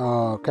one.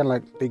 It's kind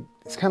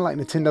of like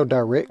Nintendo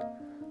Direct.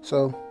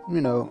 So,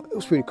 it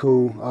was pretty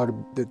cool.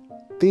 The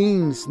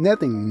things,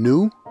 nothing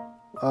new.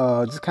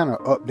 Just kind of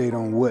update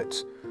on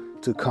what's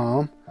to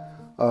come.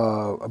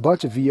 A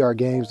bunch of VR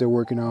games they're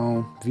working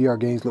on. VR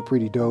games look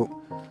pretty dope.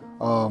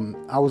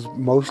 I was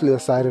mostly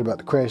excited about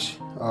the Crash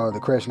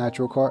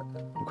Nitro Kart,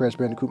 the Crash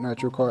Bandicoot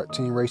Nitro Kart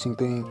team racing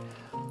thing.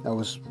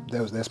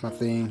 That's my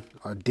thing.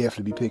 I'll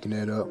definitely be picking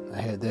that up.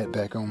 I had that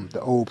back on the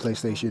old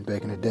PlayStation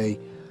back in the day.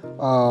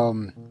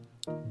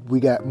 We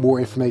got more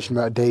information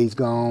about Days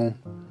Gone.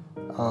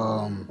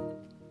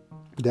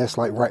 That's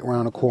like right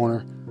around the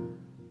corner.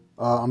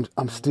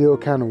 I'm still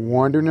kind of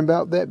wondering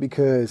about that,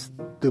 because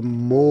the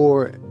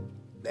more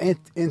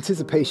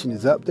anticipation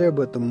is up there,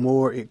 but the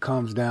more it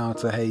comes down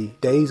to, hey,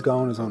 Days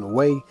Gone is on the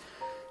way.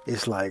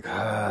 It's like,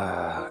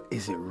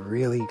 is it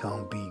really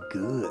gonna be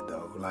good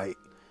though? Like,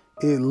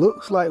 it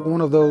looks like one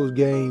of those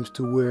games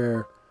to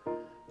where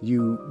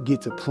you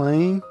get to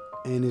playing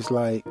and it's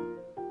like,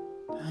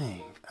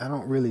 dang, I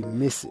don't really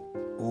miss it,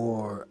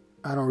 or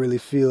I don't really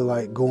feel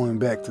like going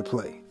back to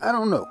play. I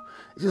don't know.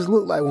 It just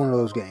looked like one of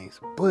those games.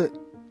 But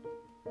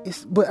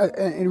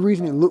and the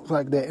reason it looks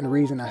like that, and the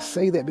reason I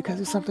say that, because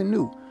it's something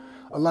new.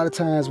 A lot of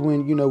times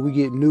when, we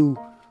get new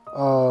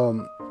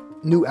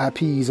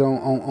IPs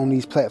on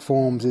these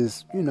platforms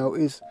is,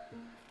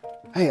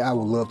 hey, I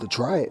would love to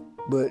try it,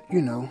 but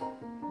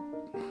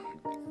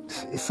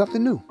it's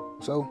something new.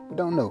 So we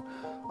don't know.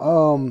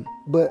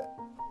 But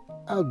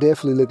I'll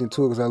definitely look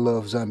into it because I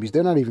love zombies.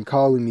 They're not even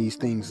calling these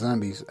things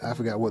zombies. I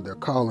forgot what they're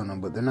calling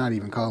them, but they're not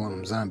even calling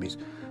them zombies.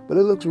 But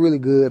it looks really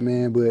good,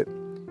 man. But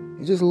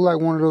it just looks like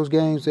one of those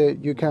games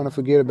that you kind of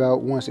forget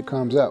about once it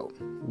comes out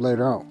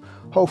later on.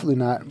 Hopefully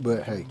not,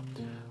 but hey.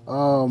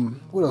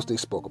 What else they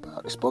spoke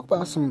about? They spoke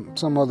about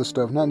some other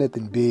stuff, not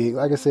nothing big.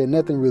 Like I said,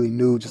 nothing really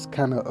new, just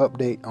kind of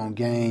update on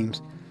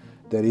games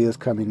that is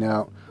coming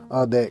out.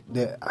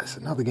 That's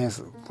another game,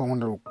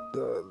 one of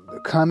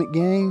the comic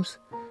games,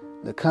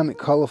 the comic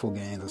colorful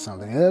games or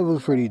something. That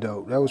was pretty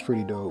dope. But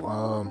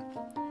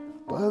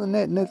other than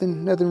that,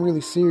 nothing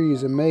really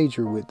serious and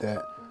major with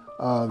that.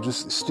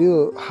 Just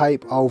still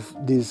hype off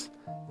this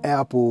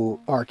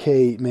Apple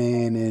Arcade,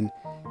 man, and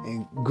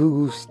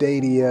Google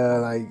Stadia.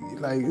 Like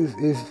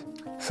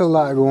it's a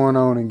lot going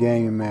on in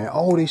gaming, man.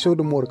 Oh, they showed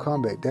the Mortal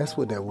Kombat. That's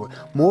what that was.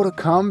 Mortal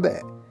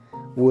Kombat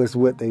was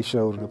what they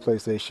showed in the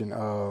PlayStation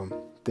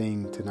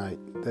thing tonight.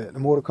 The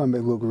Mortal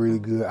Kombat looked really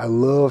good. I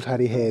loved how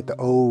they had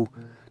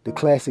the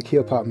classic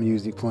hip hop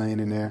music playing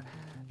in there.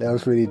 That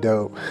was pretty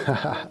dope.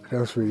 That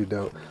was pretty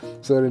dope.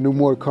 So the new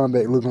Mortal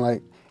Kombat looking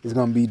like it's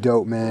gonna be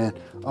dope, man.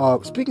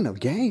 Speaking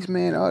of games,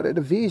 man, the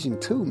Division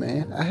 2,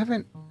 man. I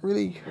haven't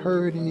really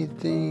heard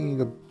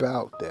anything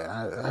about that.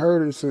 I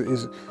heard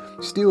it's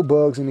still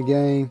bugs in the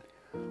game.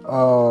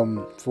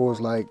 For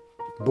like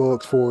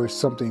bugs for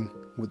something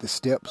with the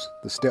steps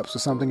or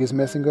something is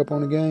messing up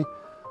on the game.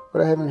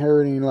 But I haven't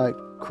heard any like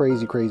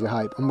crazy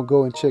hype. I'm gonna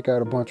go and check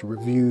out a bunch of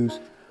reviews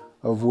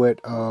of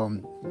what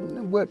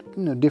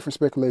different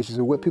speculations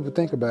of what people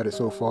think about it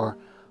so far.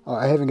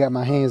 I haven't got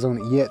my hands on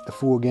it yet, the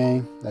full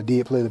game. I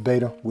did play the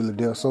beta with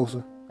Ladell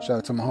Sosa. Shout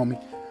out to my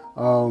homie.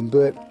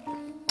 But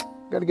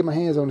got to get my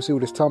hands on it and see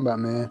what it's talking about,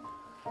 man.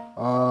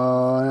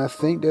 And I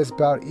think that's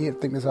about it. I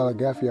think that's all I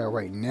got for y'all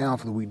right now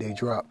for the weekday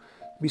drop.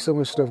 Be so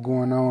much stuff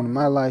going on in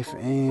my life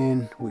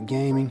and with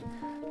gaming.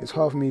 It's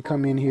hard for me to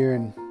come in here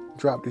and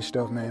drop this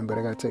stuff, man, but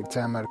I got to take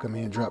time out to come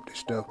here and drop this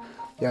stuff.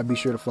 Y'all be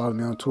sure to follow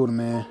me on Twitter,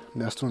 man.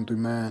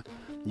 Master23Man.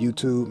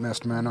 YouTube,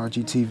 Mastermind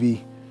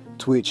RGTV.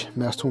 Twitch,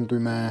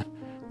 Master23Man.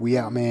 We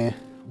out, man.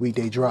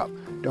 Weekday drop.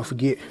 Don't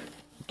forget,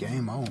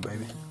 game on,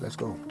 baby. Let's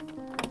go.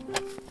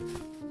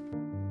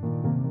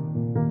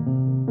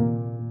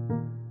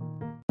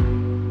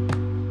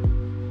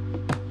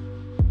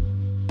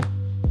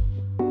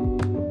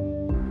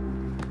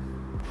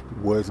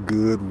 What's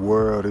good,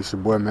 world? It's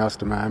your boy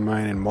Mastermind,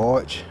 man. In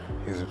March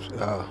is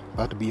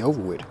about to be over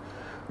with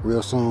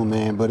real soon,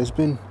 man. But it's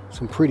been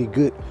some pretty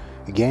good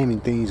gaming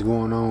things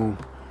going on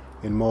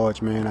in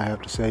March, man. I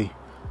have to say,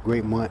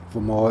 great month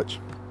for March.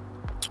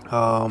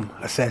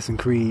 Assassin's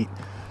Creed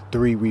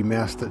 3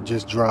 Remastered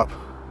just dropped,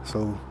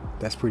 so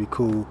that's pretty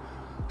cool.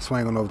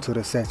 Swing on over to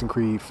the Assassin's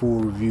Creed full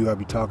review. I'll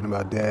be talking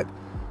about that.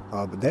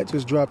 But that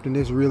just dropped and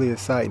it's really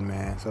exciting,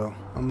 man. So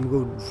I'm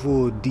gonna go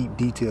full deep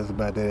details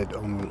about that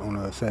on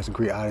the Assassin's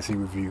Creed Odyssey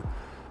review,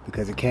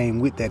 because it came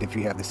with that if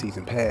you have the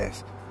season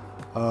pass.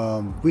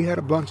 We had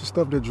a bunch of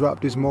stuff that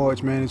dropped this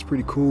March, man. It's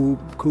pretty cool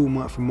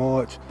month for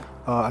March.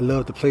 I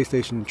love the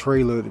PlayStation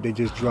trailer that they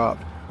just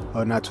dropped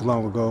not too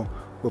long ago,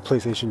 where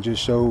PlayStation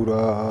just showed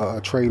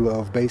a trailer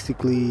of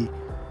basically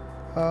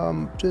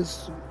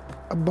just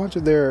a bunch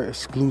of their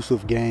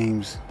exclusive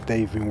games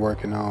they've been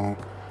working on.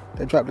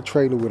 They dropped a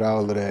trailer with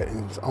all of that,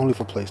 and it's only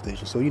for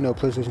PlayStation. So,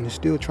 PlayStation is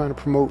still trying to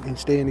promote and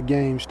stay in the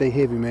game, stay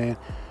heavy, man.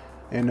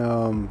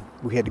 And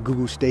we had the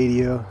Google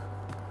Stadia.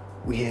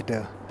 We had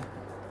the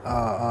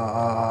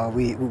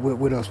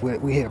what else?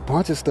 We had a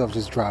bunch of stuff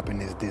just dropping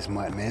this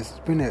month, man. It's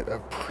been a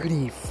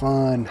pretty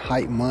fun,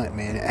 hype month,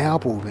 man.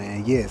 Apple,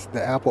 man, yes,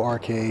 the Apple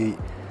Arcade,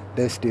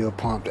 that's still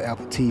pumped. The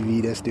Apple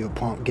TV, that's still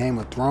pumped. Game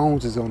of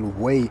Thrones is on the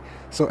way.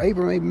 So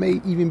April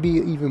may even be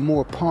an even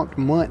more pumped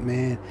month,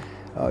 man.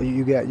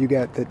 You got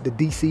the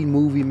DC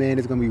movie, man.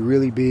 It's gonna be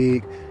really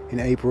big in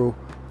April.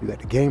 You got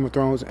the Game of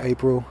Thrones in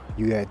April.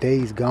 You got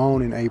Days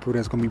Gone in April.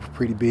 That's gonna be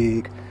pretty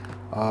big.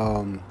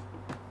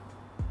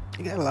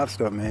 You got a lot of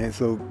stuff, man.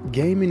 So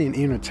gaming and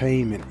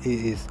entertainment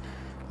is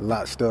a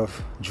lot of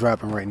stuff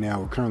dropping right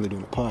now. We're currently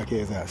doing a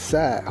podcast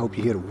outside. I hope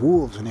you hear the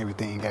wolves and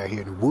everything out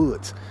here in the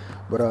woods.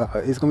 But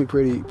it's gonna be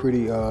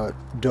pretty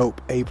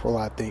dope April,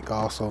 I think.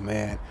 Also,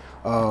 man.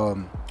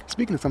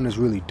 Speaking of something that's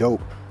really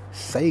dope,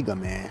 Sega,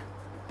 man.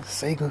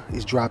 Sega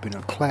is dropping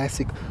a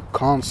classic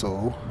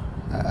console.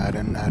 I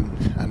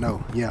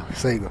know, yeah,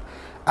 Sega.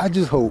 I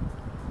just hope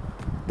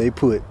they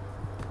put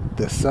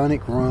the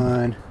Sonic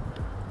Run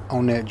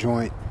on that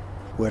joint.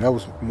 Well, that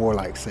was more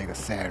like Sega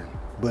Saturn.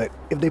 But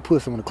if they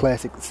put some of the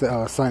classic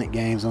Sonic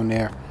games on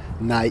there,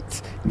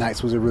 Knights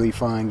was a really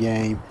fun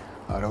game.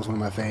 That was one of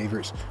my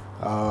favorites.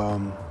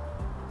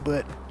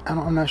 But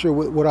I'm not sure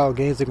what all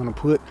games they're gonna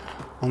put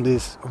on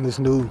this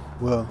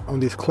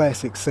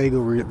classic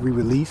Sega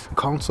re-release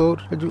console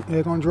that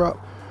they're gonna drop.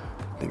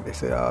 I think they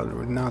said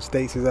announced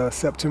dates is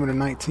September the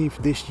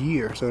 19th this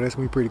year, so that's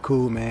gonna be pretty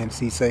cool, man. To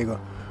see Sega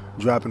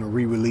dropping a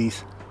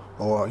re-release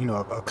or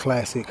a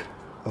classic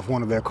of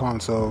one of their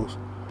consoles.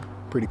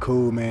 Pretty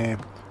cool, man.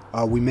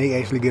 We may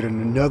actually get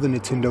another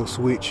Nintendo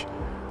Switch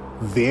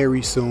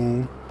very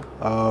soon.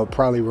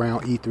 Probably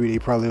around E3, they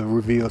probably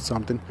reveal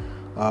something.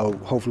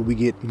 Hopefully we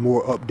get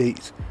more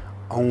updates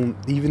on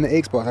even the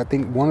Xbox. I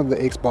think one of the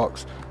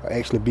Xbox will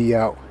actually be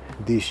out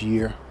this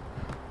year.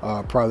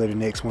 Probably the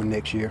next one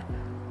next year.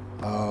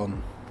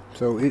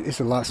 So it's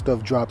a lot of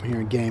stuff dropping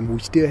here in game. We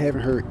still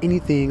haven't heard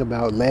anything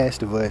about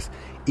Last of Us,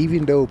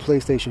 even though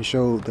PlayStation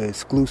showed the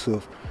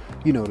exclusive,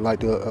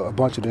 like a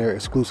bunch of their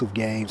exclusive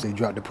games. They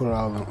dropped to put it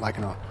all in like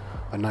in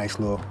a nice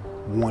little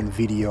one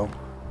video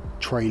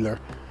trailer.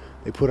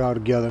 They put it all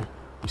together.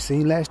 You've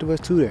seen Last of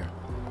Us 2 there.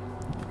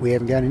 We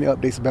haven't got any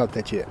updates about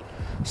that yet.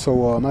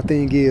 So my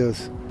thing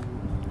is,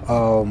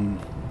 when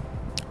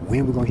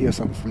we're gonna hear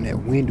something from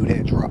that? When do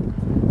that drop?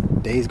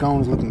 Days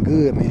Gone is looking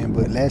good, man,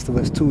 but Last of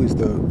Us 2 is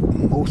the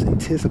most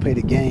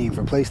anticipated game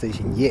for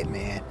PlayStation yet,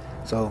 man.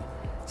 So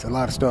it's a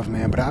lot of stuff,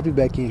 man. But I'll be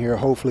back in here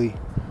hopefully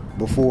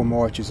before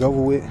March is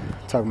over with,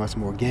 talking about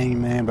some more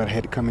gaming, man. But I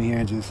had to come in here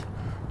and just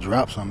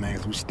drop some, man,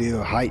 'cause we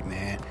still hype,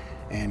 man,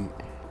 and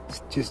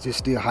just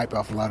still hype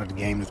off a lot of the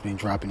game that's been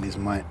dropping this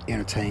month.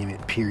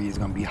 Entertainment period is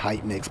gonna be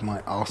hype next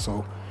month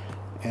also.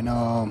 And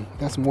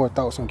got some more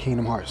thoughts on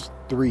Kingdom Hearts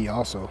 3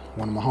 also.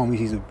 One of my homies,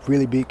 he's a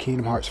really big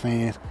Kingdom Hearts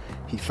fan.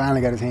 He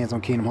finally got his hands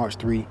on Kingdom Hearts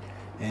 3,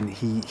 and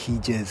he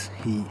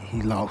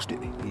lost it.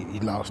 He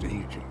lost it.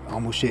 He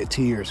almost shed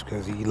tears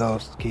because he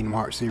loves the Kingdom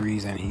Hearts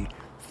series, and he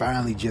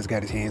finally just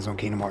got his hands on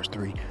Kingdom Hearts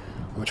 3.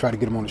 I'm going to try to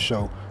get him on the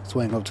show,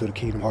 swing up to the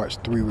Kingdom Hearts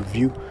 3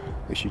 review.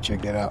 Make sure you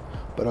check that out.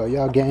 But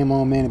y'all game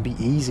on, man, and be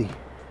easy.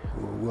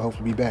 We'll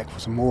hopefully be back for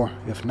some more.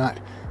 If not,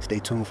 stay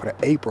tuned for the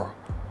April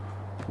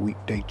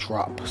weekday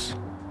drops.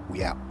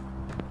 We out.